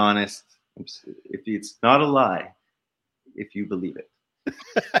 I'm being honest. If it's not a lie, if you believe it.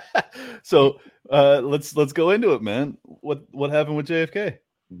 So let's go into it, man. What happened with JFK?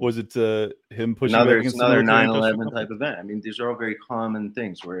 Was it him pushing another 9/11 type event? I mean, these are all very common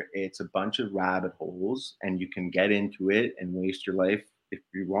things where it's a bunch of rabbit holes, and you can get into it and waste your life if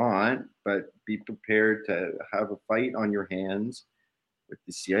you want, but be prepared to have a fight on your hands with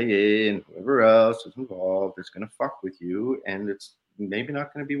the CIA and whoever else is involved. It's going to fuck with you, and it's maybe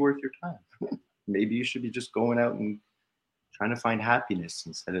not going to be worth your time. Maybe you should be just going out and trying to find happiness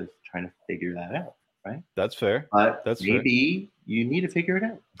instead of trying to figure that out, right? That's fair. But that's maybe you need to figure it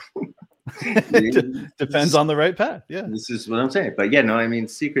out. Depends on the right path. Yeah, this is what I'm saying. But yeah, no, I mean,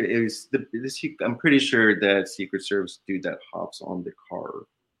 I'm pretty sure that Secret Service dude that hops on the car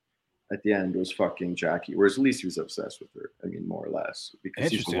at the end was fucking Jackie, whereas at least he was obsessed with her. I mean, more or less. Because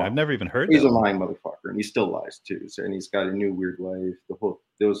interesting. I've never even heard. He's a lying motherfucker, and he still lies too. So, and he's got a new weird wife.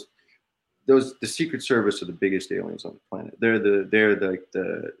 The Secret Service are the biggest aliens on the planet. They're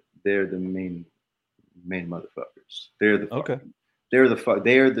the main motherfuckers. They're the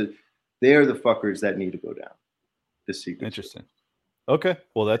fuckers that need to go down. The secret. Interesting. Okay.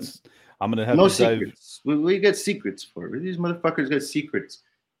 Well, I'm gonna have no to dive. Secrets. We get secrets for it. These motherfuckers got secrets.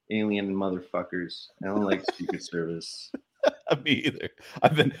 Alien motherfuckers. I don't like Secret Service. Me either.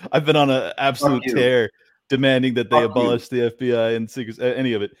 I've been on an absolute tear demanding that they abolish the FBI and secrets,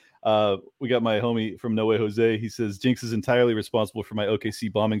 any of it. We got my homie from No Way Jose. He says Jinx is entirely responsible for my OKC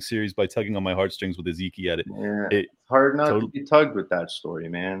bombing series by tugging on my heartstrings with his Iki edit. Yeah, it's hard not to be tugged with that story,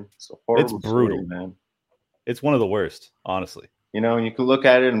 man. It's a horrible brutal story, man. It's one of the worst, honestly. You know, and you can look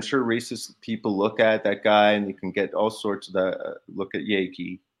at it. I'm sure racist people look at that guy, and you can get all sorts of that. Look at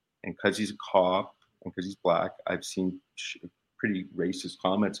Yaki, and because he's a cop and because he's black, I've seen pretty racist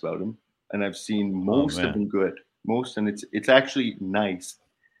comments about him, and I've seen most of them good. And it's actually nice.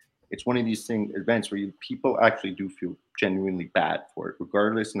 It's one of these events where people actually do feel genuinely bad for it,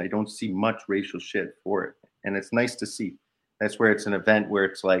 regardless, and I don't see much racial shit for it, and it's nice to see. That's where it's an event where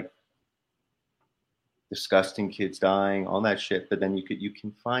it's like disgusting kids dying, all that shit, but then you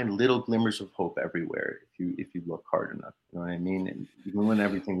can find little glimmers of hope everywhere if you look hard enough. You know what I mean? And even when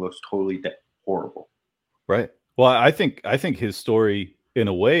everything looks totally horrible. Right. Well, I think his story in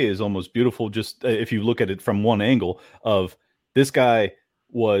a way is almost beautiful. Just if you look at it from one angle of this guy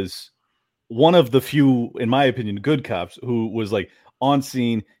was one of the few, in my opinion, good cops who was like on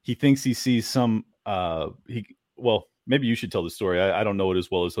scene. He thinks he sees some, maybe you should tell the story. I don't know it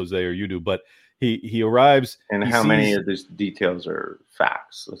as well as Jose or you do, but he arrives. And how many of these details are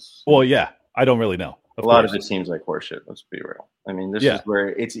facts? I don't really know. A lot of it seems like horseshit. Let's be real. I mean, this is where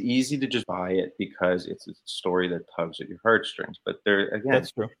it's easy to just buy it because it's a story that tugs at your heartstrings. But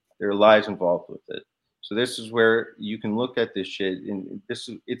that's true. There are lies involved with it. So this is where you can look at this shit, and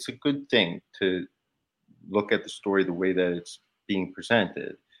it's a good thing to look at the story the way that it's being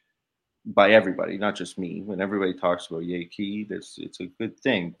presented by everybody, not just me. When everybody talks about Yaki, it's a good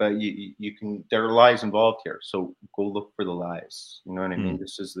thing. But there are lies involved here, so go look for the lies. You know what I mean?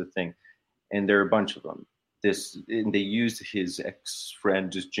 This is the thing, and there are a bunch of them. And they used his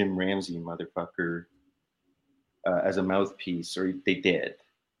ex-friend, just Jim Ramsey, motherfucker, as a mouthpiece, or they did.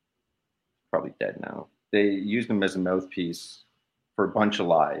 Probably dead now. They used him as a mouthpiece for a bunch of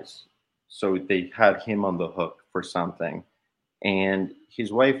lies. So they had him on the hook for something. And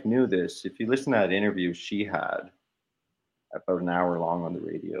his wife knew this. If you listen to that interview she had, about an hour long on the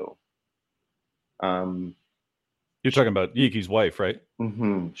radio. You're talking about Yiki's wife, right?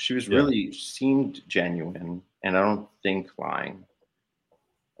 Mm-hmm. She was seemed genuine. and I don't think lying.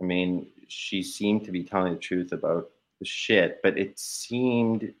 I mean, she seemed to be telling the truth about the shit, but it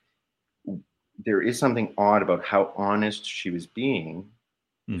seemed there is something odd about how honest she was being.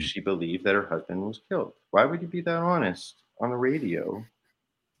 If she believed that her husband was killed. Why would you be that honest on the radio?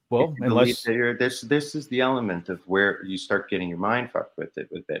 Well, unless this is the element of where you start getting your mind fucked with it,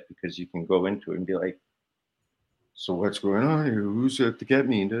 because you can go into it and be like, so what's going on here? Who's out to get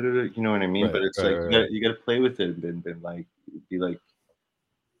me? Da, da, da. You know what I mean? Right, but it's right, you got to play with it and be like,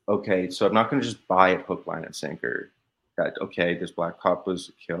 okay, so I'm not going to just buy it hook, line, and sinker. That okay, this black cop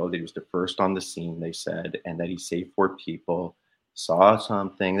was killed. He was the first on the scene, they said, and that he saved 4 people. Saw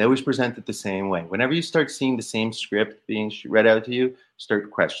something. They always present it the same way. Whenever you start seeing the same script being read out to you, start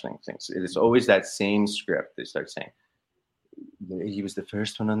questioning things. It is always that same script. They start saying, he was the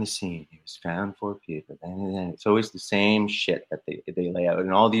first one on the scene. He was found 4 people. It's always the same shit that they lay out.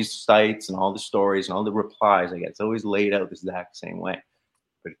 And all these sites and all the stories and all the replies I get, it's always laid out the exact same way.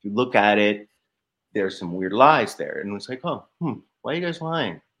 But if you look at it, there's some weird lies there. And it's like, why are you guys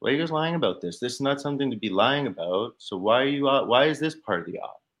lying? Why are you guys lying about this? This is not something to be lying about. So why is this part of the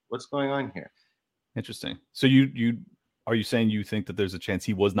op? What's going on here? Interesting. So you are you saying you think that there's a chance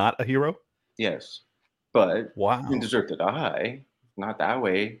he was not a hero? Yes. But wow, he deserved to die. Not that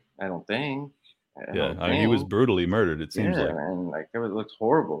way, I don't think. I mean, he was brutally murdered, it seems like. And like it looks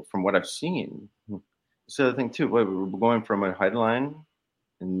horrible from what I've seen. So the thing too, we're going from a headline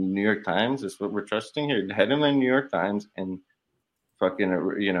in the New York Times. Is what we're trusting here. The headline in the New York Times and fucking a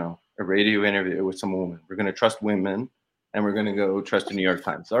radio interview with some woman. We're gonna trust women, and we're gonna go trust the New York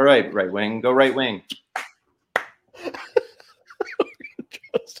Times. All right, right wing, go right wing.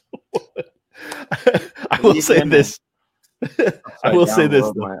 I will say this. I will say this.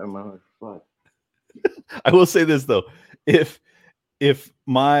 I will say this though. If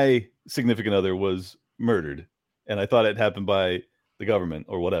my significant other was murdered, and I thought it happened by the government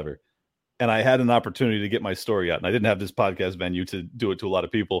or whatever, and I had an opportunity to get my story out, and I didn't have this podcast venue to do it to a lot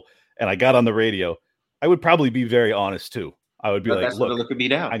of people, and I got on the radio, I would probably be very honest too. I would be like, look at me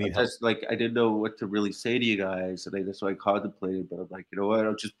now. I need help. Like I didn't know what to really say to you guys. That's why I contemplated, but I'm like, you know what?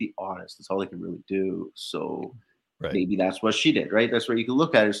 I'll just be honest. That's all I can really do. So maybe that's what she did, right? That's where you can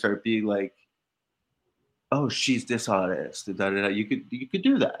look at it and start being like, oh, she's dishonest. You could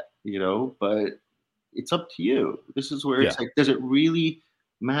do that, but it's up to you. This is where it's like, does it really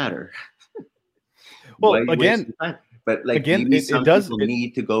matter? Well, again, but like again, it does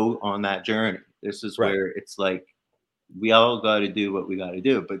need to go on that journey. This is where it's like we all got to do what we got to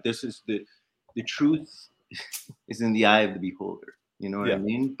do. But this is the truth is in the eye of the beholder. You know what I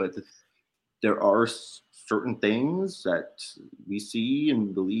mean? But there are certain things that we see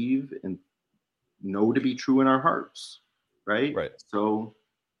and believe and know to be true in our hearts, right? Right. So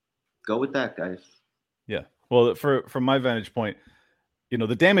go with that, guys. Yeah. Well, from my vantage point,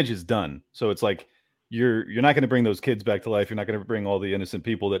 the damage is done. So it's like you're not going to bring those kids back to life. You're not going to bring all the innocent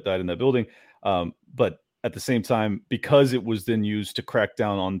people that died in that building. But at the same time, because it was then used to crack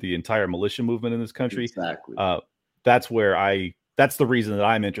down on the entire militia movement in this country, exactly. That's the reason that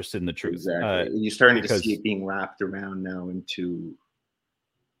I'm interested in the truth. Exactly. You're starting to see it being wrapped around now into.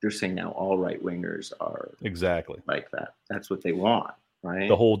 They're saying now all right wingers are exactly like that. That's what they want, right?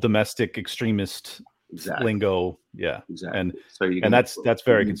 The whole domestic extremist lingo, exactly. And that's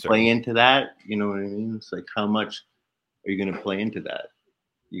very concerning. Play into that, you know what I mean? It's like how much are you going to play into that?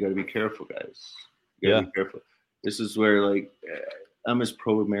 You got to be careful, guys. You got to be careful. This is where I'm as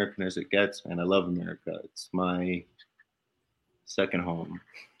pro-American as it gets, man. I love America. It's my second home.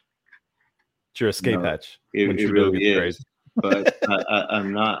 It's your escape hatch. It really is. Crazy. But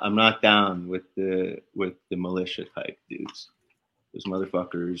I'm not down with the militia type dudes. Those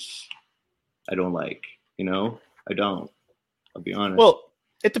motherfuckers I don't like, I don't. I'll be honest. Well,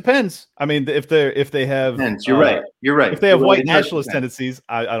 it depends. I mean, if they have, you're right. If they have white nationalist tendencies,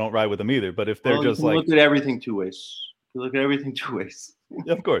 I don't ride with them either. But if they're just like, look at everything two ways. You look at everything two ways.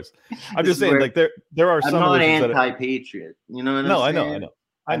 Of course, I'm just saying, like there are some. I'm not anti-patriot. You know what I'm saying?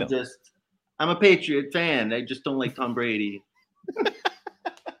 I know. I'm a Patriot fan. I just don't like Tom Brady.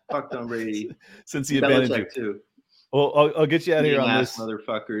 Fuck Tom Brady. Since he abandoned you. Too. Well, I'll get you out of here on this.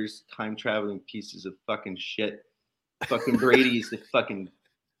 Motherfuckers, time-traveling pieces of fucking shit. Fucking Brady's the fucking...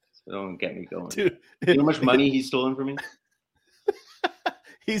 Don't get me going. Dude, you know how much money he's stolen from me?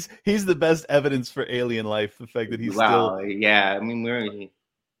 He's the best evidence for alien life. The fact that he's still... Yeah, I mean,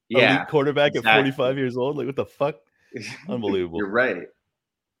 elite quarterback at 45 years old. Like, what the fuck? Unbelievable. You're right.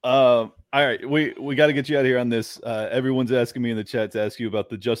 All right, we got to get you out of here on this. Everyone's asking me in the chat to ask you about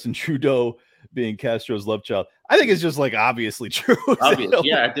the Justin Trudeau being Castro's love child. I think it's just like obviously true. Obvious,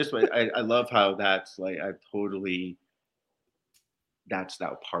 yeah. At this way, I love how that's like that's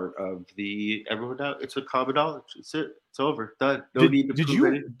now part of the everyone out. It's a common knowledge. It's it. It's over. Done. No need to prove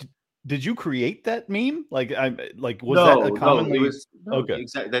anything. Did you create that meme? Was that a common? No, it was okay.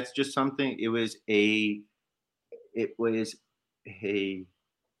 Exactly. That's just something. It was a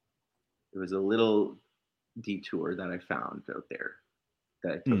little detour that I found out there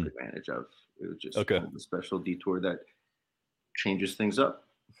that I took advantage of. It was just a special detour that changes things up.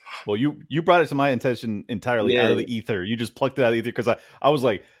 Well, you brought it to my attention entirely out of the ether. You just plucked it out of the ether because I was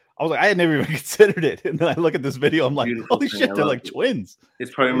like, I had never even considered it. And then I look at this video, I'm like, holy shit, they're like twins.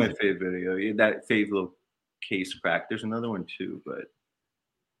 It's probably my favorite video. That fave little case crack. There's another one too, but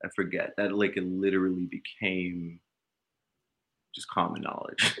I forget. That like it literally became just common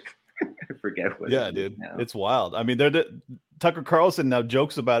knowledge. I forget what. Yeah, dude, it's wild. I mean, Tucker Carlson now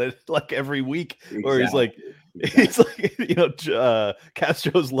jokes about it like every week, where he's like,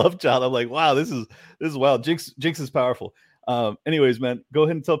 Castro's love child. I'm like, wow, this is wild. Jinx is powerful. Anyways, man, go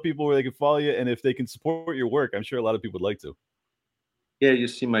ahead and tell people where they can follow you and if they can support your work. I'm sure a lot of people would like to. Yeah, you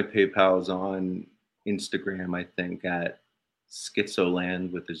see my PayPal's on Instagram, I think, at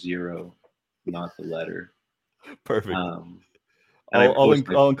Schizoland with a 0, not the letter. Perfect. I'll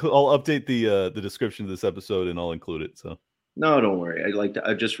update the description of this episode and I'll include it. So no, don't worry. I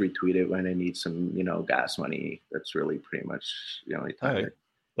just retweet it when I need some, gas money. That's really pretty much the only time. All right.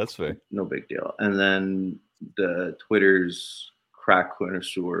 That's fair. No big deal. And then the Twitter's Crack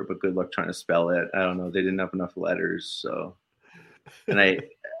Connoisseur, but good luck trying to spell it. I don't know. They didn't have enough letters, so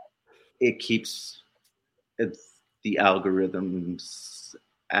it keeps the algorithms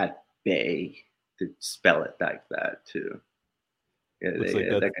at bay to spell it like that too. Yeah,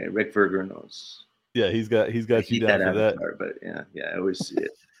 that guy Rick Berger knows. Yeah, he's got you down for that. But yeah, I always see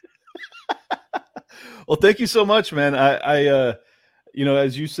it. Well, thank you so much, man. I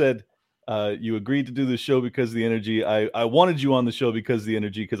as you said, you agreed to do the show because of the energy. I wanted you on the show because of the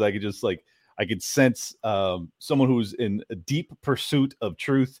energy, because I could just I could sense someone who's in a deep pursuit of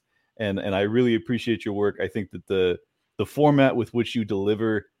truth, and I really appreciate your work. I think that the format with which you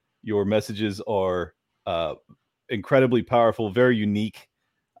deliver your messages are incredibly powerful, very unique,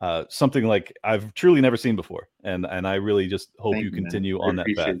 something like I've truly never seen before, and I really just hope you continue on that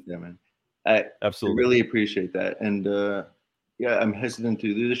path. That, man. I absolutely really appreciate that, and I'm hesitant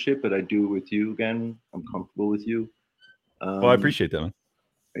to do this shit, but I do it with you again. I'm comfortable with you. Well, I appreciate that, man.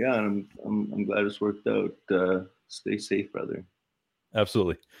 Yeah, I'm glad it's worked out. Stay safe, brother.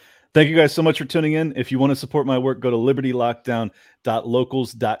 Absolutely. Thank you guys so much for tuning in. If you want to support my work, go to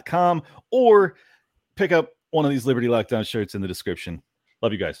libertylockdown.locals.com or pick up one of these Liberty Lockdown shirts in the description.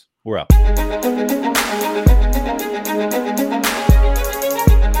 Love you guys. We're out.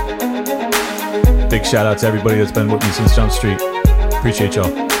 Big shout out to everybody that's been with me since Jump Street. Appreciate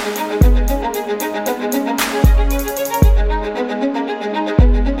y'all.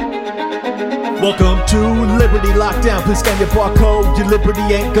 Welcome to Liberty Lockdown. Please scan your barcode. Your liberty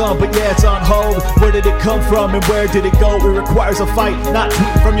ain't gone, but yeah, it's on hold. Where did it come from and where did it go? It requires a fight, not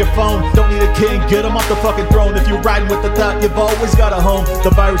tweeting from your phone. Don't need a king, get him off the fucking throne. If you're riding with the thought, you've always got a home.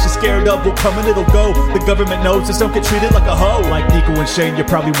 The virus you're scared of will come and it'll go. The government knows, just don't get treated like a hoe. Like Nico and Shane, you're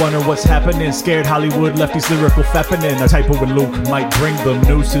probably wondering what's happening. Scared Hollywood lefties lyrical fapping in. A typo with Luke might bring the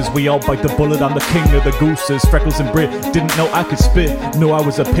nooses. We all bite the bullet, I'm the king of the gooses. Freckles and Brit didn't know I could spit. Knew I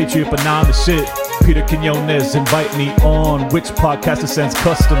was a patriot, but now I'm the shit. Peter Quinones, invite me on. Which podcaster sends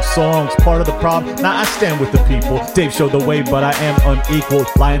custom songs? Part of the problem? Nah, I stand with the people. Dave showed the way, but I am unequal.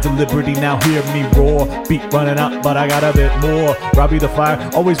 Lions of Liberty, now hear me roar. Beat running out, but I got a bit more. Robbie the Fire,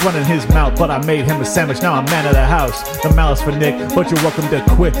 always running his mouth, but I made him a sandwich, now I'm man of the house. The malice for Nick, but you're welcome to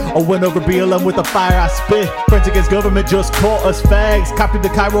quit. I went over BLM with the fire I spit. Friends against government just call us fags. Copied the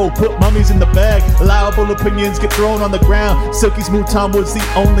Cairo, put mummies in the bag. Liable opinions get thrown on the ground. Silky Smooth Tom was the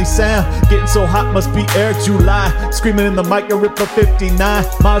only sound. Getting so hot must be Eric July. Screaming in the mic, a rip for 59.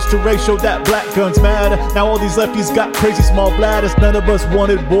 Miles to ratio that black guns matter. Now all these lefties got crazy small bladders. None of us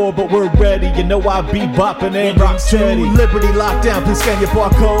wanted war, but we're ready. You know I be bopping and rock steady. Liberty Lockdown, please scan your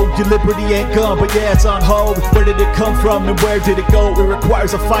barcode. Your liberty ain't gone, but yeah, it's on hold. Where did it come from and where did it go? It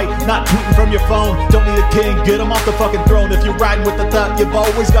requires a fight, not tweeting from your phone. Don't need a king, get him off the fucking throne. If you're riding with the thought, you've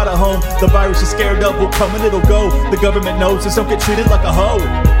always got a home. The virus you're scared of will come and it'll go. The government knows, just don't get treated like a hoe.